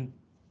equation.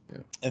 Yeah.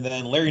 And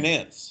then Larry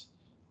Nance.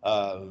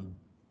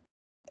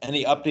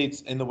 Any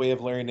updates in the way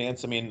of Larry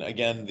Nance? I mean,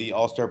 again, the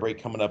All-Star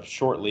break coming up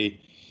shortly.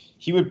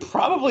 He would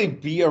probably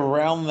be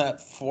around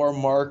that 4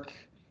 mark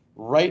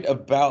right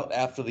about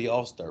after the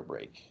All-Star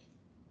break.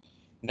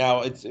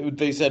 Now,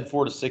 they said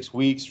 4 to 6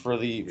 weeks for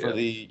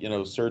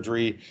the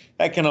surgery.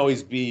 That can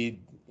always be,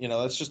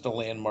 that's just a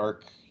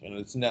landmark.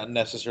 It's not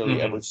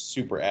necessarily ever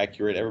super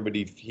accurate.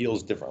 Everybody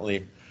heals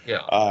differently.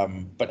 Yeah.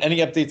 But any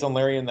updates on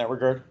Larry in that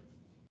regard?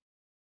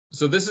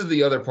 So this is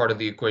the other part of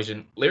the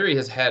equation. Larry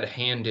has had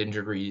hand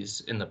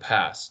injuries in the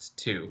past,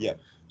 too. Yeah.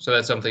 So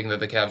that's something that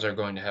the Cavs are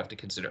going to have to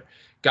consider.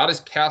 Got his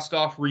cast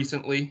off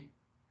recently.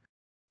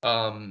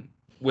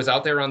 Was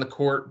out there on the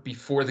court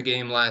before the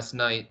game last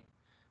night.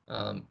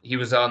 He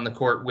was on the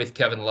court with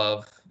Kevin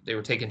Love. They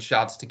were taking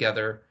shots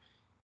together.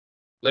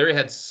 Larry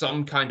had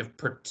some kind of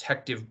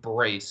protective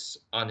brace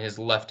on his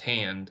left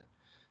hand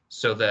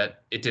so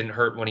that it didn't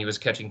hurt when he was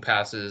catching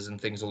passes and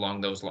things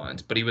along those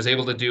lines. But he was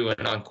able to do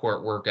an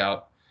on-court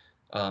workout.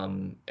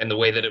 And the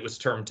way that it was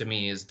termed to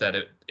me is that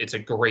it's a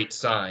great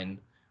sign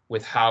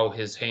with how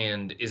his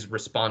hand is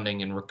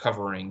responding and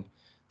recovering,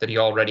 that he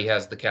already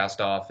has the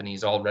cast off and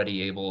he's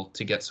already able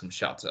to get some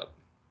shots up.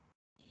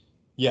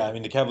 Yeah, I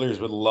mean, the Cavaliers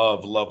would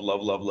love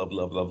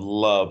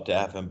to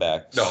have him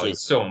back. No,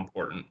 it's so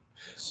important.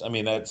 I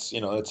mean, that's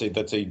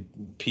a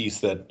piece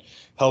that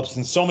helps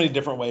in so many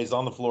different ways,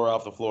 on the floor,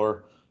 off the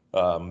floor.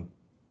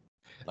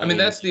 I mean,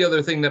 that's the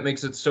other thing that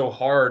makes it so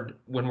hard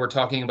when we're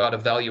talking about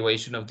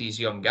evaluation of these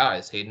young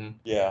guys, Hayden.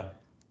 Yeah.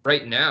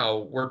 Right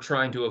now, we're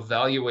trying to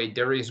evaluate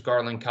Darius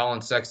Garland,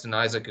 Colin Sexton,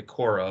 Isaac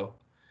Okoro,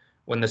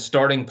 when the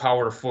starting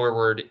power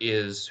forward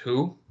is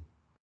who?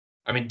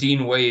 I mean,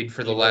 Dean Wade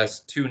for the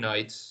last 2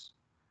 nights,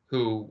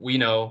 who we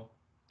know,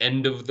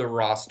 end of the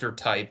roster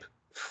type,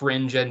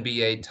 fringe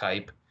NBA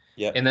type.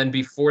 Yep. And then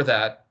before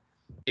that,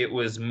 it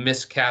was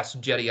miscast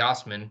Jetty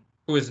Osman,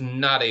 who is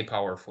not a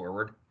power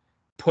forward,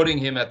 putting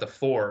him at the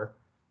 4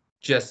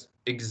 just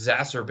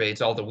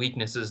exacerbates all the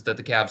weaknesses that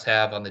the Cavs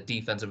have on the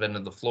defensive end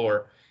of the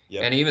floor,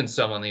 and even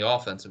some on the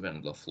offensive end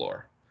of the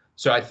floor.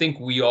 So I think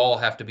we all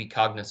have to be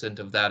cognizant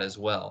of that as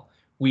well.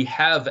 We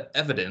have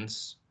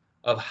evidence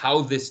of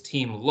how this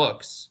team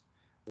looks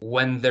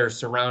when they're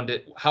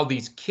surrounded, how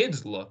these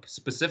kids look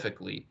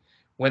specifically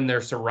when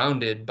they're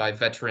surrounded by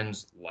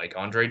veterans like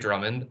Andre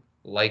Drummond,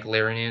 like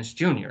Larry Nance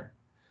Jr.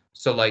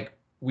 So, like,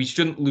 we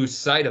shouldn't lose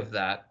sight of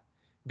that,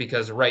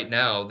 because right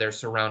now they're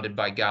surrounded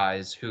by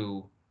guys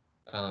who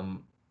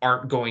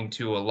aren't going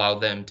to allow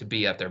them to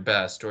be at their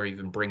best or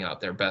even bring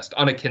out their best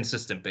on a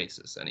consistent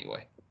basis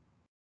anyway.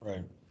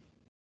 Right.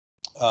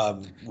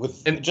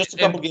 With just a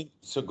couple games.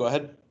 So go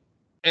ahead.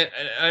 And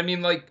I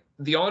mean, like,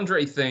 the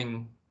Andre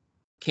thing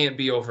can't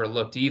be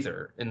overlooked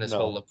either in this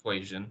whole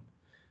equation.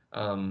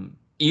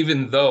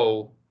 Even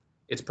though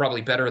it's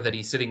probably better that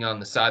he's sitting on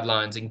the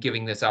sidelines and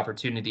giving this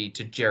opportunity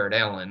to Jarrett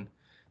Allen,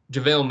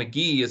 JaVale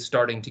McGee is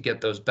starting to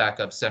get those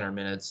backup center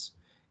minutes,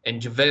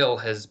 and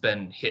JaVale has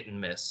been hit and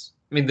miss.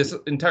 I mean, this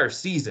entire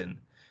season,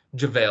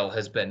 JaVale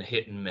has been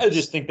hit and miss. I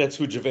just think that's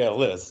who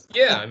JaVale is.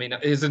 Yeah, I mean,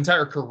 his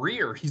entire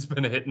career, he's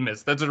been a hit and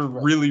miss. That's a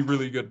really,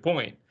 really good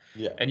point.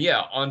 Yeah. And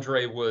yeah,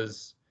 Andre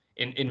was,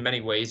 in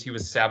many ways, he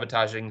was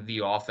sabotaging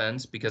the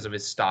offense because of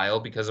his style,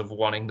 because of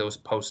wanting those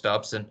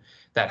post-ups and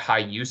that high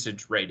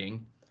usage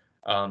rating.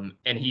 And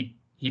he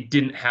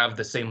didn't have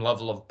the same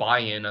level of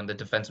buy-in on the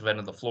defensive end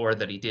of the floor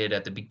that he did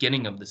at the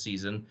beginning of the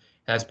season.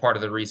 That's part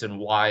of the reason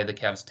why the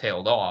Cavs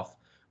tailed off.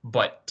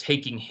 But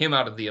taking him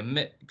out of the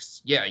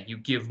mix, yeah, you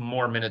give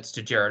more minutes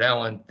to Jarrett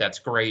Allen. That's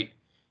great.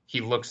 He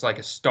looks like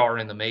a star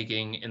in the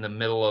making in the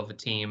middle of a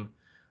team.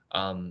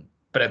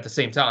 But at the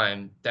same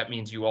time, that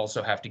means you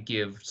also have to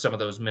give some of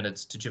those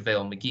minutes to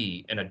JaVale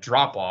McGee. And a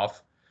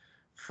drop-off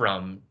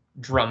from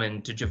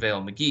Drummond to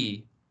JaVale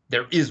McGee,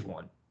 there is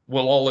one.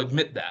 We'll all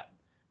admit that,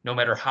 no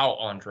matter how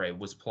Andre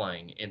was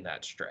playing in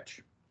that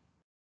stretch.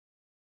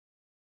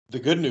 The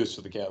good news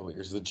for the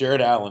Cavaliers is that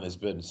Jarrett Allen has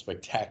been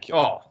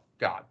spectacular. Oh,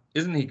 God.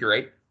 Isn't he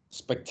great?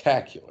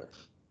 Spectacular.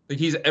 Like,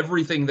 he's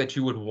everything that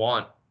you would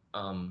want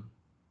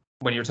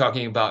when you're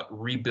talking about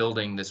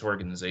rebuilding this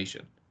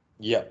organization.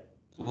 Yep.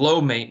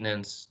 Low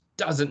maintenance,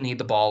 doesn't need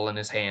the ball in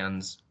his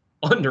hands,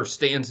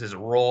 understands his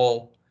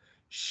role,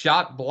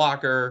 shot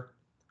blocker,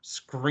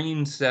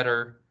 screen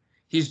setter.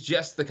 He's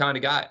just the kind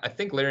of guy. I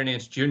think Larry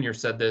Nance Jr.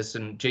 said this,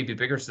 and JP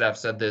Bickerstaff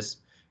said this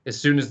as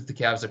soon as the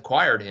Cavs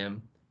acquired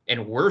him,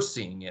 and we're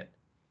seeing it.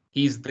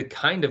 He's the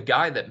kind of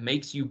guy that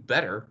makes you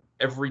better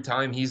every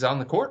time he's on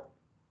the court.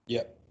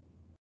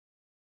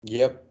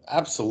 Yep,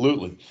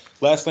 absolutely.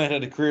 Last night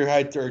had a career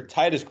high, or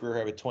tied his career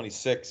high with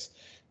 26.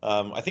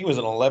 I think it was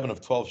an 11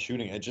 of 12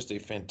 shooting. Just a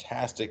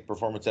fantastic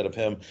performance out of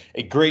him.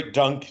 A great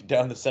dunk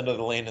down the center of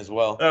the lane as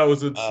well. That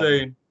was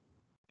insane.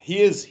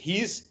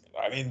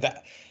 I mean,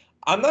 that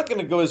I'm not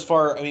going to go as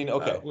far. I mean,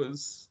 okay.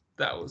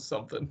 That was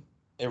something.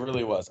 It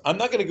really was. I'm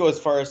not going to go as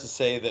far as to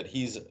say that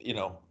he's,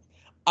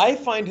 I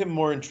find him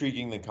more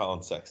intriguing than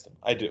Colin Sexton.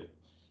 I do.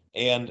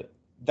 And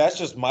that's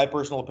just my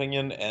personal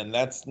opinion, and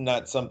that's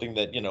not something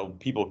that,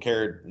 people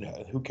care.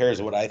 Who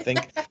cares what I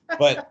think?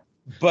 but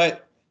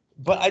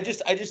I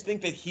just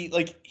think that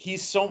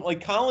he's so,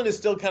 like, Colin is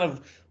still kind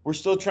of, we're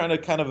still trying to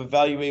kind of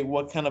evaluate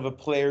what kind of a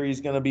player he's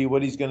going to be,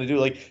 what he's going to do.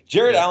 Like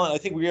Jarrett Allen, I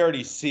think we're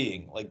already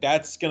seeing, like,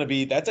 that's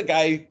a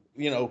guy,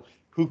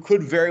 who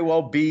could very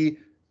well be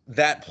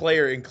that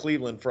player in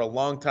Cleveland for a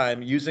long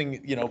time,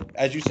 using,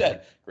 as you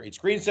said, great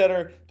screen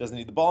setter, doesn't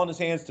need the ball in his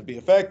hands to be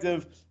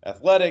effective,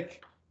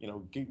 athletic,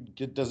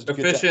 does a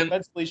good job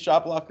defensively,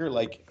 shot blocker.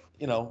 Like,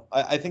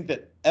 I think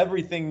that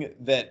everything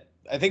that,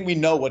 I think we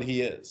know what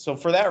he is. So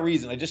for that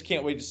reason, I just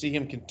can't wait to see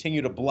him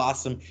continue to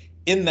blossom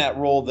in that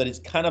role that is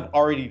kind of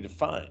already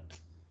defined.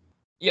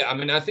 Yeah, I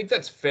mean, I think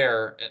that's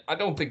fair. I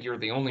don't think you're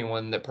the only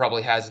one that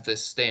probably has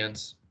this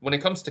stance. When it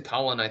comes to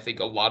Colin, I think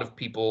a lot of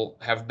people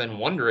have been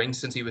wondering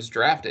since he was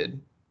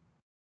drafted,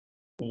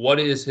 what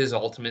is his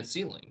ultimate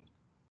ceiling?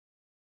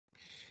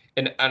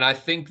 And I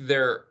think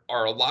there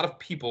are a lot of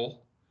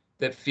people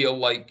that feel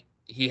like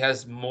he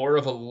has more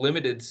of a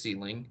limited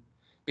ceiling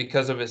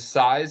because of his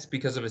size,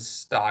 because of his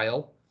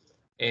style,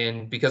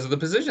 and because of the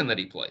position that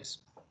he plays.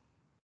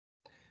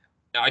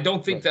 I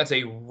don't think that's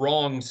a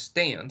wrong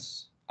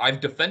stance. I've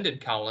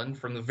defended Colin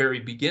from the very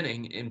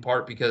beginning, in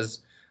part because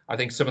I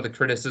think some of the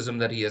criticism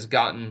that he has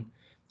gotten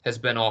has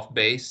been off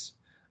base.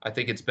 I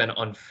think it's been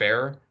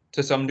unfair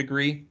to some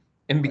degree,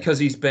 and because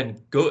he's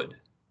been good.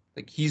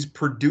 Like, he's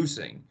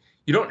producing.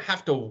 You don't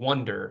have to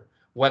wonder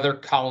whether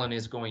Colin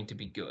is going to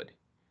be good.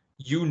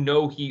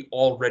 He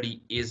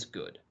already is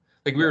good.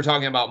 Like, we were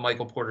talking about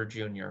Michael Porter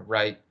Jr.,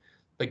 right?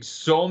 Like,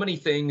 so many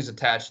things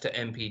attached to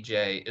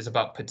MPJ is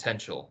about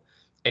potential.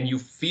 And you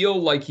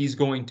feel like he's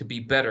going to be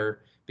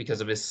better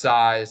because of his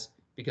size,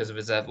 because of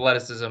his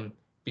athleticism,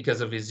 because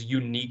of his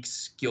unique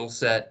skill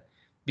set,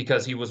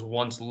 because he was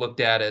once looked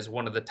at as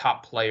one of the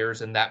top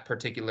players in that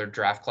particular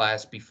draft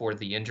class before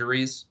the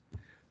injuries.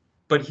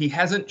 But he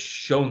hasn't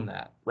shown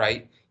that,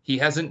 right? He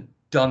hasn't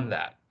done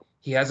that.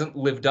 He hasn't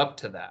lived up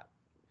to that.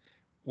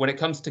 When it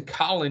comes to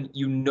Colin,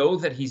 you know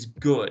that he's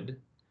good.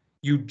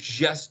 You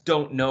just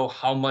don't know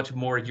how much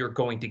more you're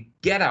going to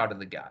get out of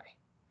the guy.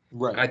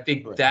 Right. I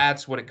think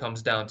that's what it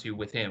comes down to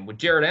with him. With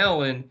Jared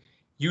Allen,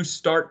 you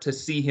start to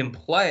see him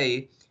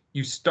play.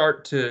 You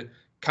start to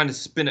kind of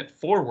spin it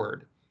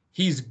forward.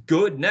 He's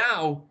good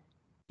now.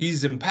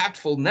 He's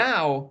impactful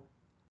now.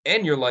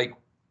 And you're like,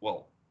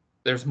 well,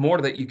 there's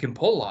more that you can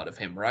pull out of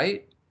him,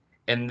 right?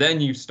 And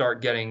then you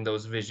start getting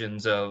those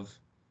visions of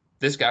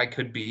this guy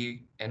could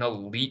be an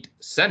elite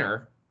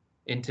center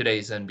in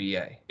today's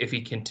NBA if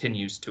he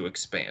continues to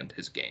expand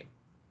his game.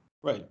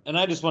 Right. And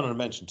I just wanted to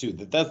mention, too,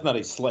 that that's not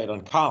a slight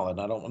on Colin.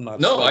 I'm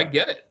not. No, I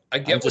get it.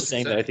 I'm just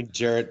saying that I think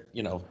Jarrett,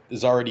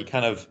 is already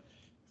kind of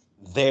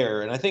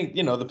there. And I think,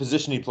 the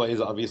position he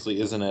plays obviously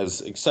isn't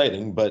as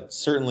exciting, but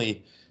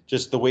certainly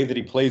just the way that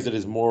he plays it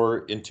is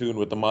more in tune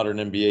with the modern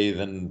NBA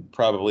than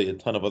probably a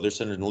ton of other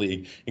centers in the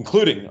league,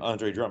 including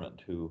Andre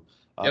Drummond, who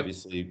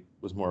obviously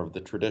was more of the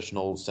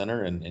traditional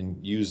center and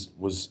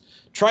was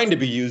trying to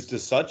be used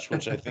as such,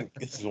 which I think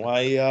is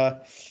why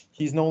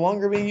he's no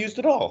longer being used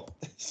at all.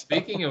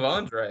 Speaking of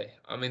Andre,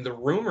 I mean, the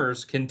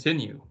rumors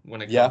continue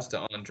when it comes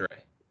to Andre.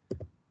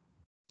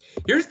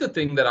 Here's the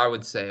thing that I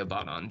would say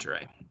about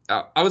Andre.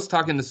 I was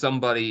talking to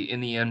somebody in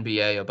the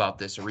NBA about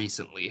this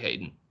recently,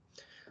 Hayden.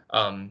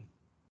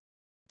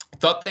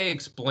 Thought they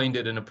explained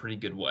it in a pretty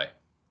good way.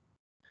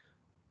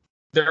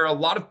 There are a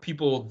lot of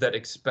people that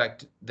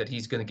expect that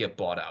he's going to get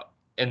bought out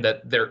and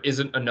that there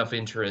isn't enough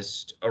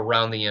interest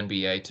around the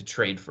NBA to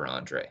trade for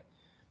Andre.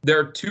 There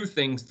are two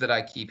things that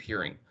I keep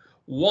hearing.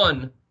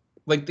 One,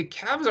 like the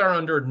Cavs are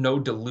under no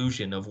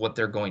delusion of what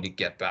they're going to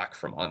get back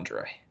from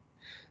Andre.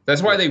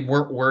 That's why they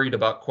weren't worried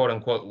about, quote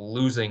unquote,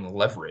 losing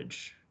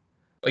leverage.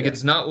 Like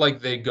it's not like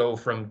they go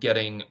from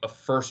getting a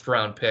first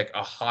round pick,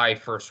 a high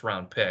first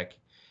round pick,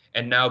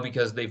 and now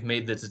because they've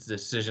made this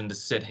decision to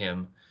sit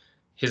him,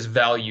 his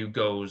value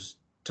goes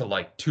to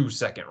like 2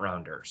 second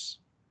rounders.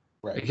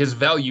 Right. Like his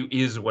value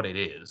is what it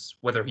is,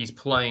 whether he's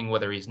playing,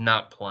 whether he's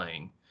not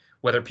playing,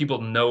 whether people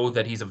know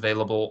that he's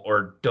available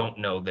or don't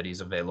know that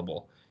he's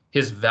available.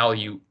 His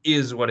value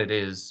is what it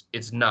is.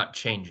 It's not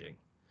changing.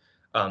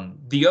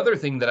 The other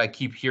thing that I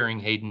keep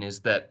hearing, Hayden, is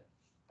that,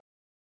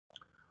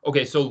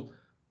 okay, so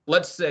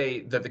let's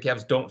say that the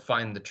Cavs don't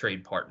find the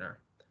trade partner.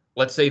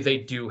 Let's say they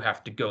do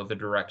have to go the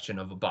direction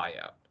of a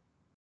buyout.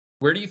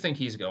 Where do you think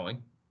he's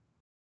going?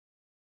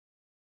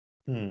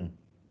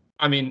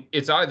 I mean,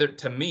 it's either,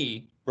 to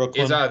me,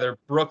 it's either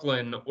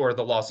Brooklyn or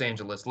the Los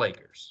Angeles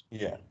Lakers.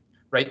 Yeah.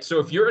 Right? So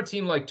if you're a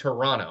team like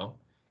Toronto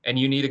and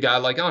you need a guy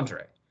like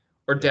Andre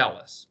or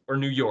Dallas or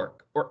New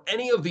York or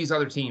any of these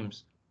other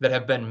teams that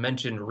have been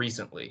mentioned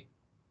recently,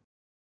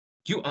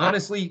 do you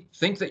honestly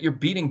think that you're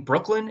beating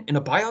Brooklyn in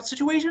a buyout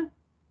situation?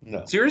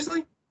 No.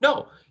 Seriously?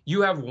 No.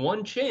 You have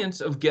one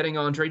chance of getting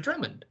Andre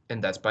Drummond,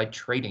 and that's by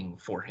trading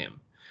for him.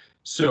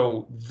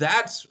 So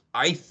that's,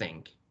 I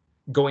think,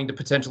 going to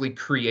potentially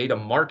create a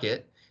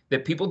market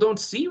that people don't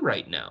see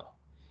right now,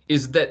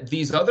 is that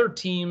these other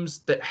teams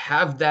that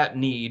have that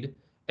need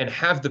and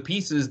have the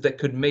pieces that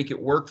could make it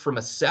work from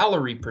a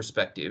salary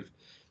perspective,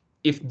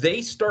 if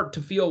they start to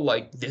feel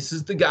like this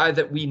is the guy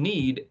that we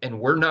need and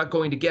we're not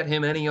going to get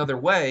him any other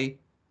way,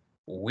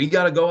 we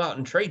got to go out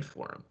and trade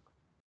for him.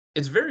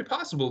 It's very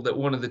possible that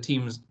one of the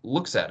teams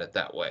looks at it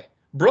that way.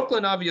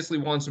 Brooklyn obviously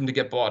wants him to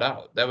get bought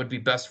out. That would be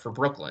best for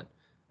Brooklyn.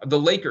 The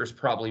Lakers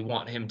probably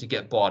want him to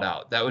get bought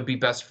out. That would be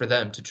best for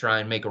them to try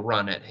and make a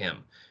run at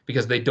him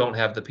because they don't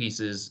have the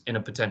pieces in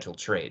a potential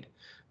trade.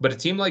 But a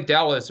team like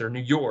Dallas or New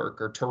York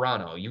or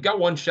Toronto, you've got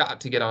one shot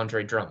to get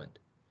Andre Drummond.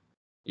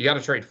 You got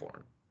to trade for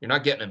him. You're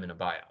not getting him in a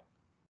buyout.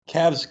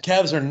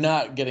 Cavs are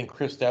not getting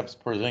Kristaps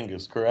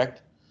Porzingis,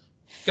 correct?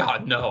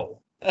 God,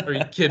 no. Are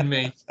you kidding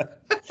me?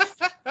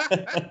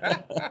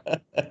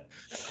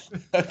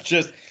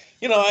 Just,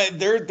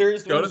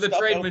 there's go to the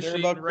trade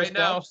machine right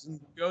now.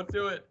 Go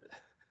to it.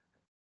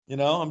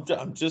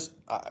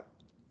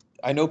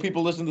 I know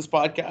people listen to this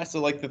podcast,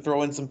 so like to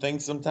throw in some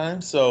things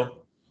sometimes.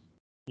 So,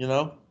 You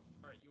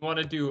want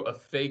to do a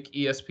fake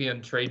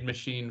ESPN trade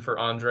machine for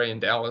Andre in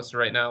Dallas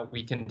right now?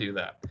 We can do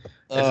that.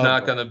 It's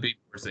not going to be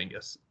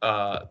Porzingis.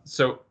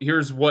 So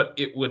here's what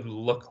it would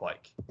look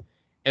like.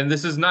 And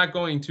this is not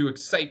going to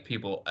excite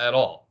people at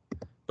all,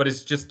 but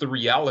it's just the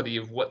reality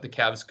of what the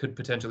Cavs could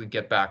potentially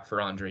get back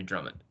for Andre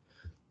Drummond.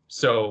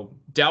 So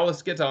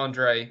Dallas gets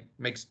Andre,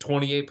 makes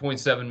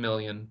 $28.7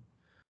 million.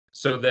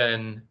 So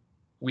then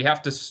we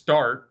have to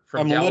start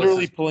from Dallas's. I'm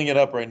literally pulling it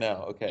up right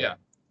now. Okay. Yeah.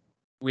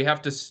 We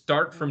have to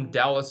start from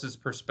Dallas's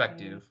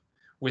perspective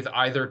with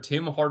either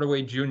Tim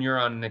Hardaway Jr.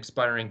 on an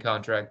expiring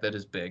contract that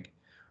is big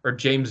or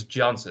James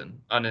Johnson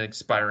on an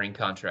expiring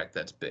contract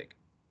that's big.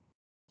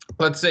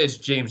 Let's say it's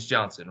James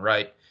Johnson,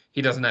 right?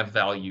 He doesn't have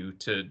value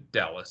to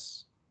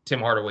Dallas.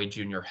 Tim Hardaway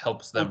Jr.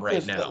 helps them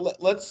Chris, right now.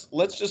 Let's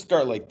just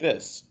start like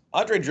this.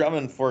 Andre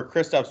Drummond for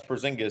Kristaps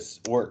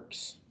Porzingis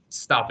works.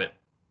 Stop it.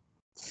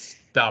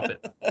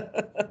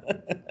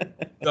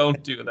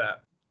 Don't do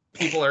that.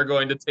 People are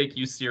going to take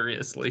you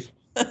seriously.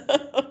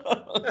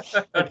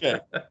 Okay.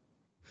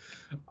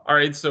 All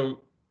right,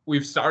 so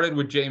we've started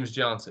with James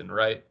Johnson,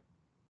 right?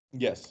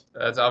 Yes.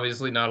 That's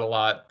obviously not a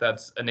lot.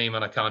 That's a name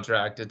on a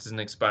contract. It's an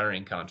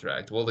expiring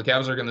contract. Well, the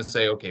Cavs are going to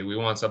say, okay, we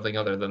want something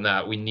other than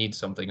that. We need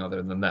something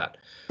other than that.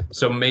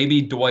 So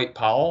maybe Dwight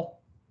Powell.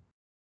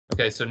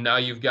 Okay, so now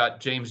you've got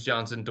James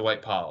Johnson,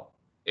 Dwight Powell.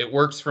 It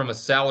works from a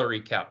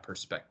salary cap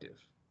perspective.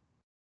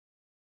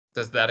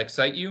 Does that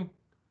excite you?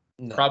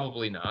 No.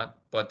 Probably not,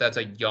 but that's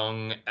a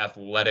young,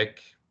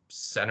 athletic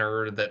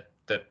center that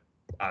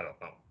I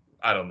don't know.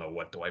 I don't know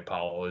what Dwight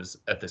Powell is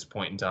at this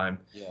point in time.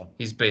 Yeah.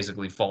 He's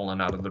basically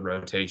fallen out of the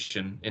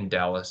rotation in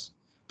Dallas.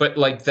 But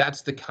like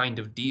that's the kind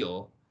of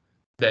deal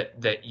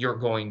that you're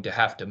going to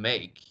have to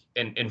make.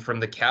 And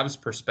from the Cavs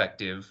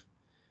perspective,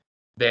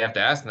 they have to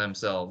ask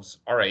themselves,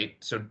 all right,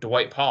 so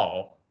Dwight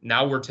Powell,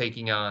 now we're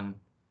taking on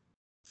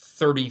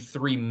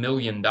 $33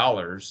 million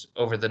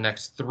over the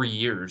next 3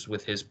 years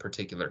with his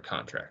particular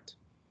contract.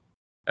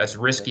 That's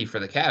risky for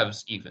the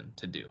Cavs even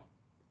to do,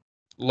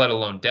 let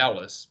alone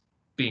Dallas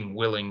being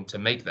willing to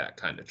make that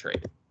kind of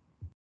trade.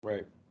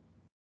 Right.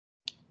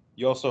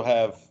 You also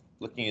have,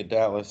 looking at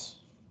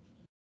Dallas,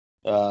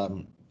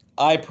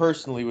 I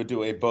personally would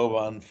do a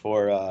Boban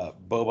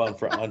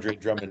for Andre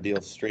Drummond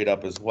deal straight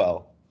up as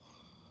well.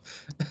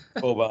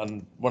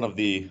 Boban, one of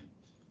the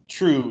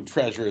true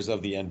treasures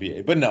of the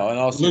NBA. But no, in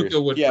all seriousness,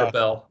 Luka would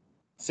rebel.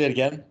 Say it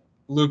again.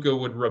 Luka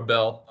would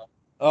rebel.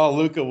 Oh,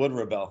 Luka would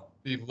rebel.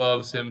 He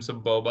loves him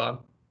some Boban.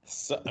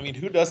 So, I mean,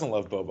 who doesn't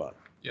love Boban?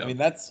 Yeah. I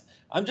mean,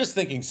 I'm just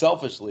thinking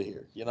selfishly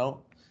here, you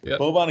know? Yep.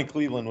 Boban in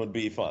Cleveland would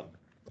be fun.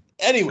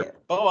 Anywhere.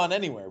 Sure. Boban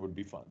anywhere would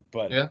be fun.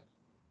 But yeah.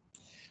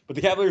 But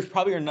the Cavaliers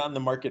probably are not in the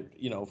market,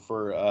 you know,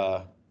 for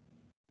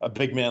a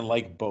big man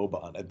like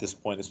Boban at this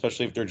point,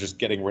 especially if they're just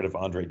getting rid of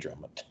Andre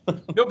Drummond.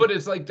 No, but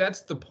it's like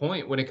that's the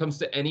point when it comes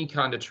to any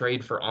kind of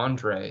trade for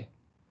Andre.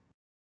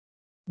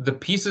 The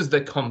pieces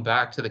that come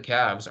back to the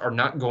Cavs are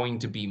not going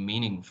to be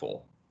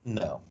meaningful.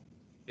 No.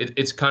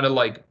 It's kind of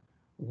like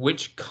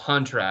which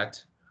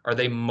contract are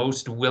they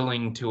most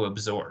willing to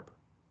absorb?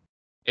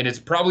 And it's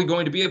probably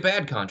going to be a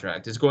bad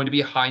contract. It's going to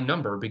be a high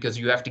number because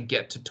you have to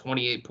get to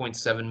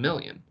 28.7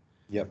 million.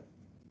 Yep.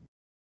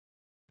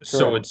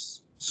 Sure.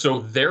 So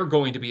they're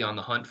going to be on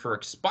the hunt for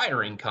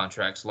expiring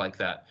contracts like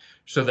that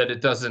so that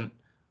it doesn't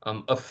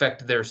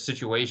affect their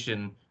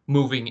situation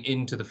moving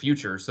into the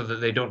future so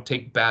that they don't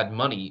take bad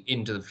money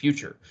into the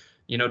future.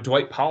 You know,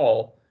 Dwight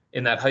Powell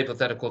in that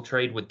hypothetical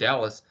trade with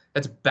Dallas,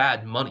 that's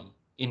bad money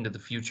into the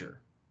future.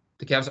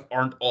 The Cavs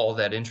aren't all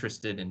that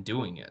interested in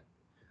doing it.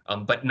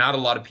 But not a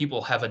lot of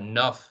people have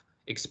enough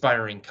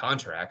expiring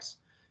contracts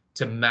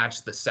to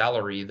match the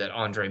salary that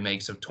Andre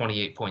makes of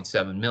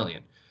 $28.7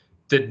 million.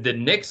 The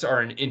Knicks are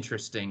an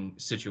interesting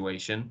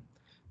situation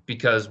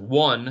because,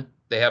 one,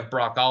 they have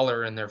Brock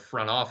Aller in their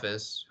front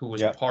office, who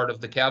was part of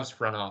the Cavs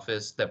front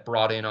office that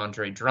brought in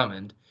Andre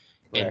Drummond.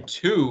 Correct. And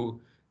two,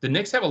 the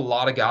Knicks have a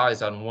lot of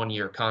guys on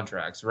one-year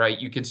contracts, right?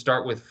 You can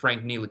start with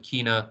Frank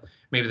Ntilikina.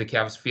 Maybe the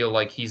Cavs feel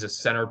like he's a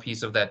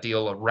centerpiece of that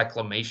deal, a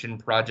reclamation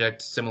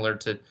project similar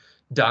to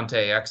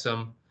Dante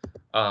Exum.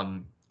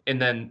 And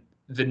then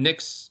the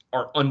Knicks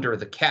are under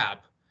the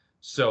cap,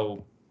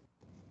 so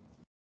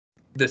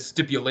the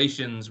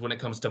stipulations when it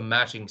comes to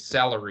matching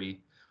salary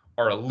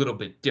are a little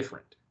bit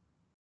different.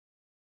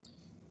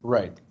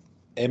 Right.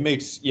 It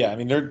makes, I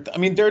mean,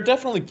 there are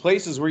definitely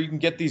places where you can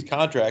get these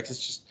contracts.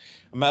 It's just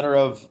a matter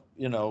of,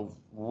 you know,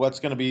 what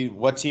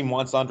team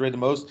wants Andre the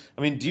most.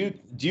 I mean, do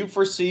you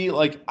foresee,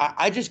 like,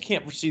 I just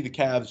can't foresee the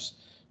Cavs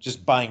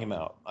just buying him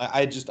out.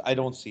 I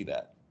don't see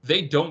that.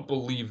 They don't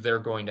believe they're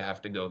going to have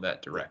to go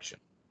that direction.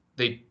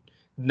 They've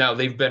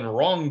been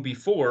wrong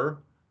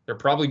before. They're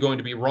probably going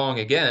to be wrong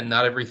again.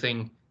 Not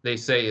everything they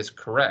say is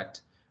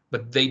correct,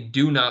 but they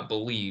do not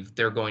believe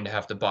they're going to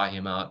have to buy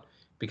him out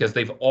because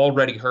they've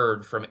already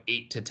heard from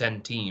 8 to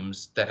 10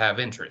 teams that have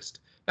interest.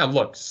 Now,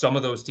 look, some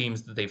of those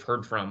teams that they've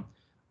heard from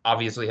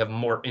obviously have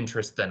more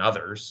interest than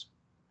others.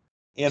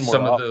 And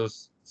some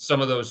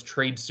of those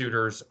trade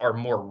suitors are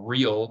more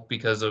real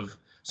because of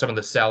some of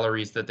the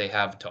salaries that they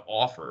have to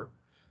offer.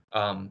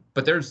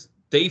 But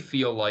they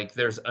feel like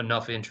there's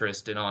enough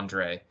interest in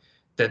Andre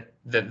that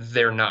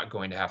they're not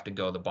going to have to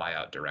go the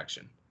buyout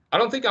direction. I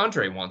don't think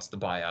Andre wants the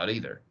buyout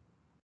either.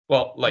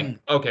 Well,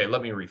 okay,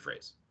 let me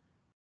rephrase.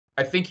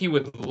 I think he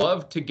would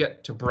love to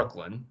get to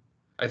Brooklyn.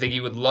 I think he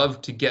would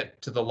love to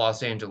get to the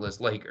Los Angeles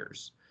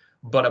Lakers.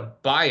 But a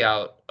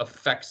buyout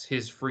affects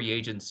his free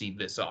agency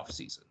this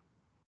offseason,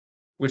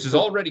 which is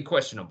already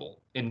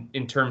questionable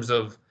in terms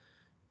of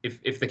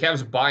if the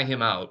Cavs buy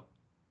him out,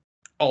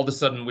 all of a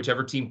sudden,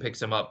 whichever team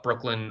picks him up,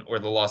 Brooklyn or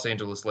the Los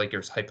Angeles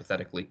Lakers,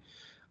 hypothetically,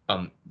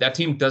 that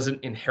team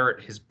doesn't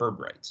inherit his bird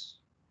rights.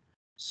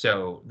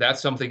 So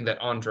that's something that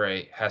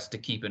Andre has to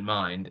keep in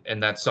mind,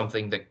 and that's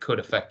something that could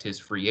affect his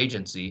free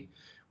agency,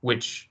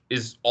 which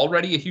is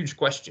already a huge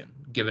question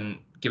given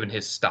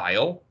his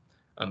style,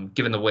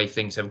 given the way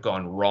things have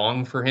gone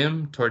wrong for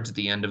him towards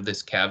the end of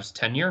this Cavs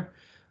tenure,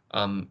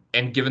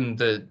 and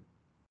given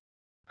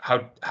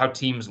how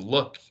teams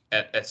look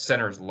at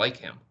centers like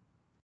him.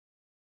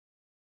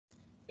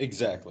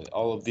 Exactly.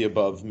 All of the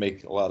above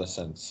make a lot of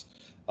sense.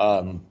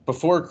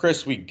 Before,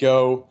 Chris, we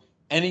go,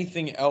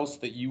 anything else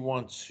that you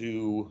want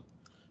to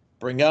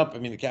bring up? I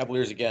mean, the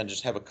Cavaliers, again,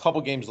 just have a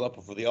couple games left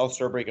before the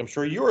All-Star break. I'm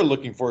sure you are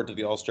looking forward to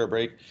the All-Star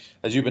break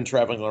as you've been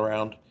traveling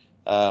around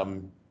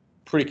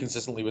pretty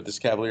consistently with this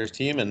Cavaliers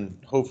team, and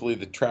hopefully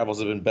the travels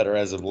have been better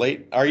as of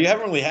late. Or you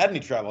haven't really had any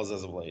travels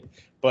as of late,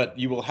 but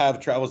you will have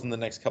travels in the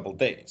next couple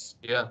days.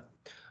 Yeah.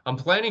 I'm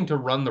planning to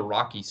run the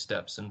Rocky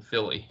Steps in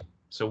Philly,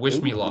 so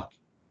wish me luck.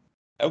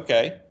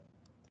 Okay.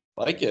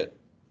 Like it.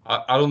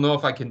 I don't know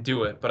if I can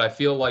do it, but I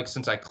feel like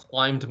since I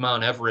climbed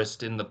Mount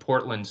Everest in the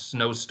Portland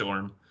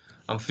snowstorm,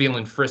 I'm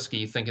feeling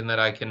frisky thinking that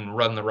I can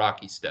run the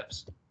Rocky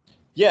Steps.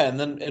 Yeah,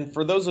 and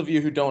for those of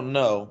you who don't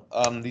know,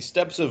 the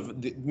steps of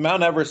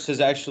Mount Everest has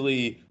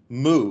actually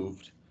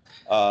moved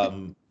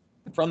from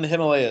the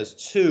Himalayas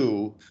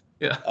to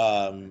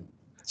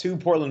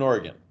Portland,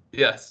 Oregon.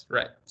 Yes,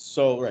 right.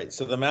 So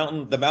the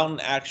mountain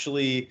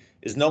actually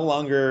is no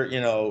longer,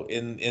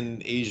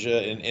 in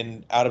Asia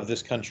and out of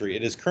this country.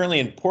 It is currently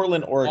in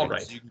Portland, Oregon. All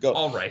right. So you can go.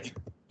 All right.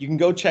 You can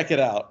go check it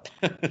out.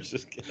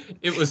 Just kidding.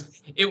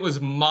 It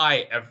was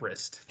my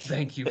Everest.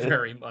 Thank you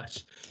very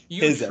much.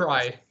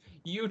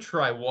 You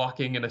try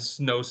walking in a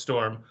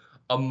snowstorm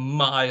a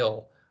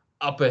mile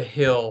up a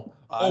hill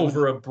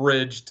over a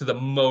bridge to the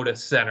Moda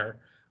Center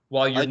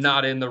while you're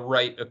not in the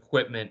right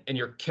equipment and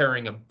you're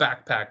carrying a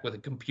backpack with a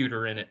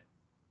computer in it.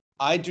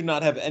 I do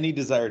not have any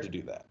desire to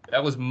do that.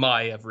 That was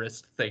my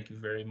Everest. Thank you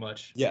very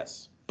much.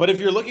 Yes. But if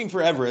you're looking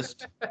for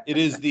Everest, it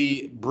is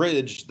the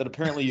bridge that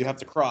apparently you have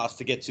to cross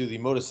to get to the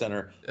Moda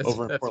Center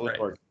over in Portland,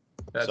 Oregon.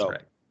 That's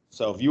right.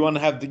 So if you want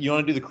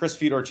to do the Chris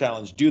Fedor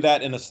challenge, do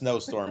that in a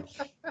snowstorm.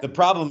 The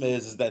problem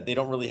is that they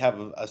don't really have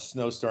a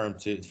snowstorm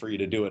for you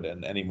to do it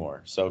in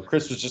anymore. So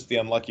Chris was just the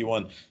unlucky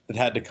one that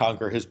had to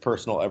conquer his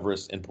personal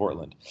Everest in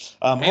Portland.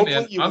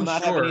 Hopefully you will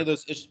not have any of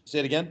those issues. Say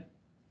it again.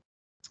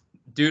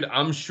 Dude,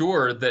 I'm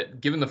sure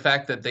that given the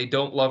fact that they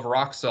don't love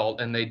rock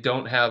salt and they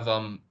don't have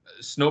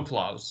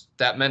snowplows,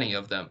 that many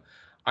of them,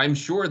 I'm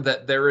sure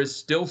that there is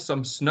still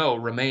some snow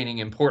remaining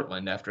in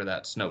Portland after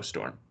that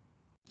snowstorm.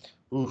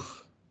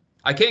 Oof.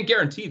 I can't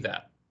guarantee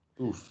that.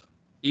 Oof.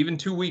 Even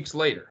 2 weeks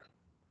later.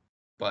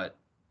 But,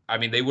 I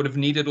mean, they would have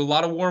needed a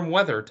lot of warm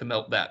weather to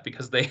melt that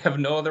because they have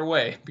no other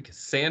way, because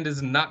sand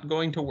is not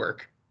going to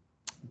work.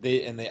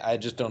 I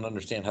just don't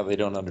understand how they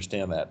don't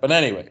understand that. But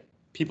anyway,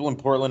 people in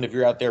Portland, if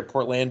you're out there,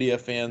 Portlandia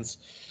fans,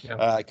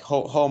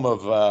 home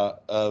of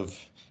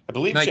I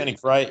believe Nike. Channing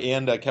Frye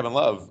and Kevin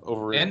Love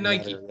over in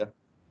Nike. That area.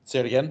 Say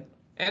it again.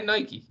 And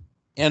Nike.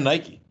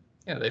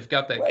 Yeah, they've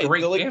got that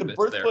great campus the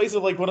birthplace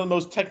of one of the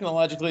most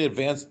technologically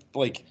advanced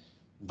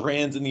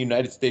brands in the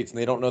United States,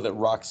 and they don't know that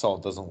rock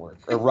salt doesn't work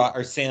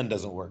or sand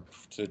doesn't work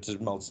to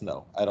melt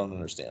snow. I don't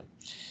understand.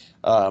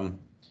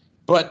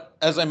 But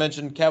as I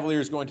mentioned,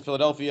 Cavaliers going to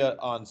Philadelphia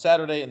on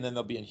Saturday, and then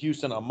they'll be in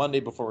Houston on Monday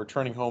before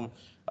returning home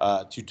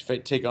to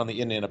take on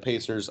the Indiana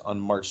Pacers on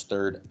March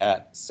 3rd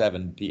at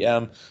 7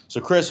 p.m. So,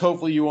 Chris,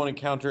 hopefully you won't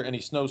encounter any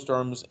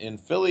snowstorms in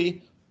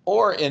Philly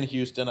or in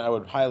Houston. I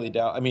would highly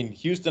doubt. I mean,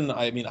 Houston,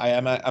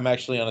 I'm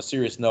actually on a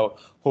serious note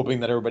hoping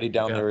that everybody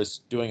down there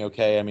is doing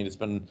okay. I mean, it's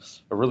been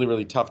a really,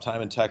 really tough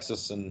time in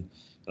Texas and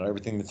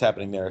everything that's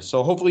happening there.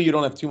 So hopefully you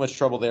don't have too much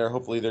trouble there.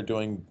 Hopefully they're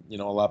doing, a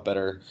lot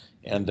better.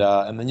 And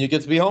then you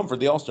get to be home for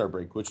the All-Star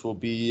break, which will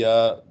be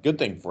a good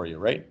thing for you,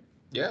 right?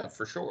 Yeah,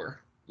 for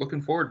sure.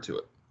 Looking forward to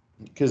it.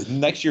 Because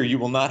next year you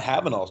will not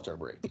have an All-Star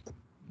break.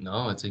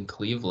 No, it's in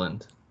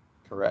Cleveland.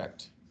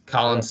 Correct.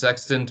 Colin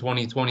Sexton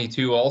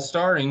 2022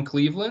 All-Star in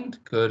Cleveland.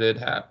 Could it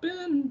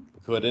happen?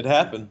 Could it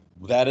happen?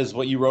 That is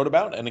what you wrote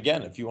about. And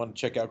again, if you want to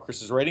check out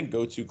Chris's writing,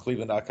 go to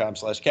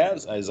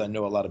cleveland.com/Cavs, as I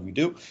know a lot of you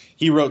do.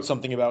 He wrote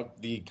something about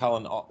the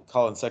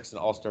Colin Sexton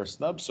All-Star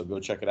snub, so go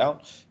check it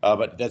out.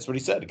 But that's what he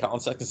said. Colin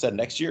Sexton said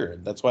next year.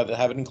 That's why they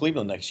have it in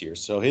Cleveland next year.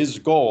 So his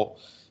goal,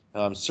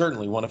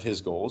 certainly one of his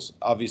goals,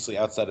 obviously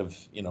outside of,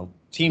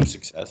 team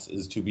success,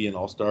 is to be an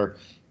All-Star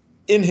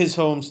in his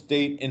home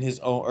state, in his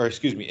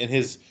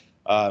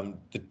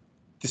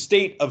the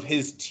state of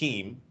his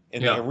team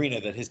in the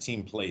arena that his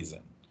team plays in.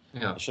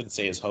 Yeah. I shouldn't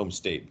say his home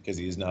state because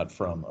he is not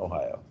from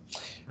Ohio.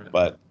 Right.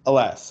 But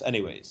alas,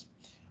 anyways.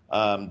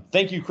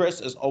 Thank you, Chris,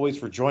 as always,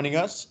 for joining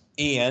us.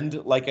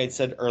 And like I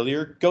said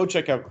earlier, go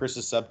check out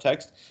Chris's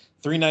Subtext.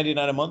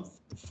 $3.99 a month,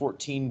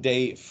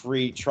 14-day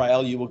free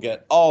trial. You will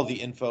get all the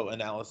info,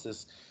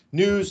 analysis,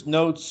 news,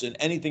 notes, and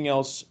anything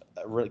else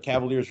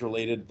Cavaliers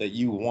related that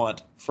you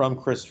want from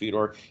Chris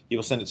Fedor. He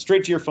will send it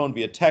straight to your phone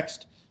via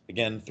text.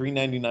 Again,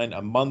 $3.99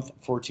 a month,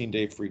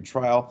 14-day free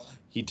trial.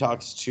 He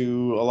talks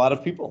to a lot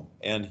of people,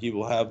 and he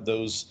will have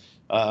those,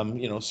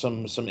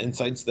 some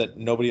insights that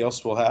nobody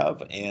else will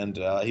have, and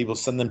he will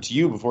send them to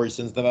you before he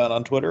sends them out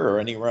on Twitter or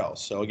anywhere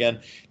else. So again,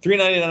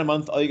 $3.99 a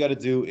month. All you got to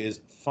do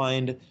is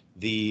find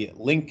the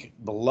link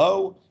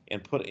below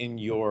and put in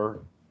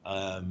your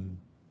phone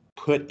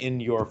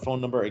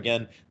number.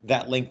 Again,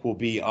 that link will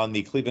be on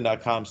the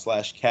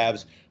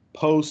cleveland.com/Cavs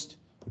post,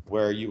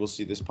 where you will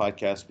see this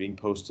podcast being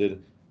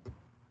posted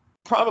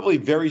probably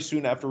very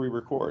soon after we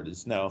record.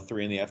 It's now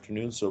 3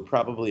 p.m, so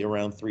probably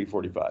around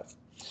 3:45.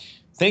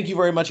 Thank you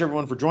very much,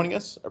 everyone, for joining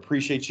us.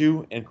 Appreciate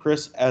you. And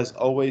Chris, as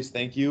always,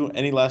 thank you.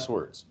 Any last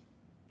words?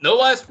 No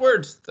last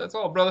words. That's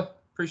all, brother.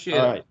 Appreciate it.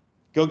 All right.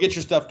 Go get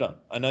your stuff done.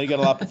 I know you got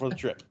a lot before the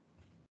trip.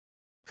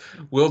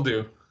 Will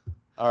do.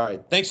 All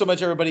right. Thanks so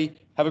much, everybody.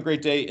 Have a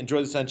great day.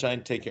 Enjoy the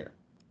sunshine. Take care.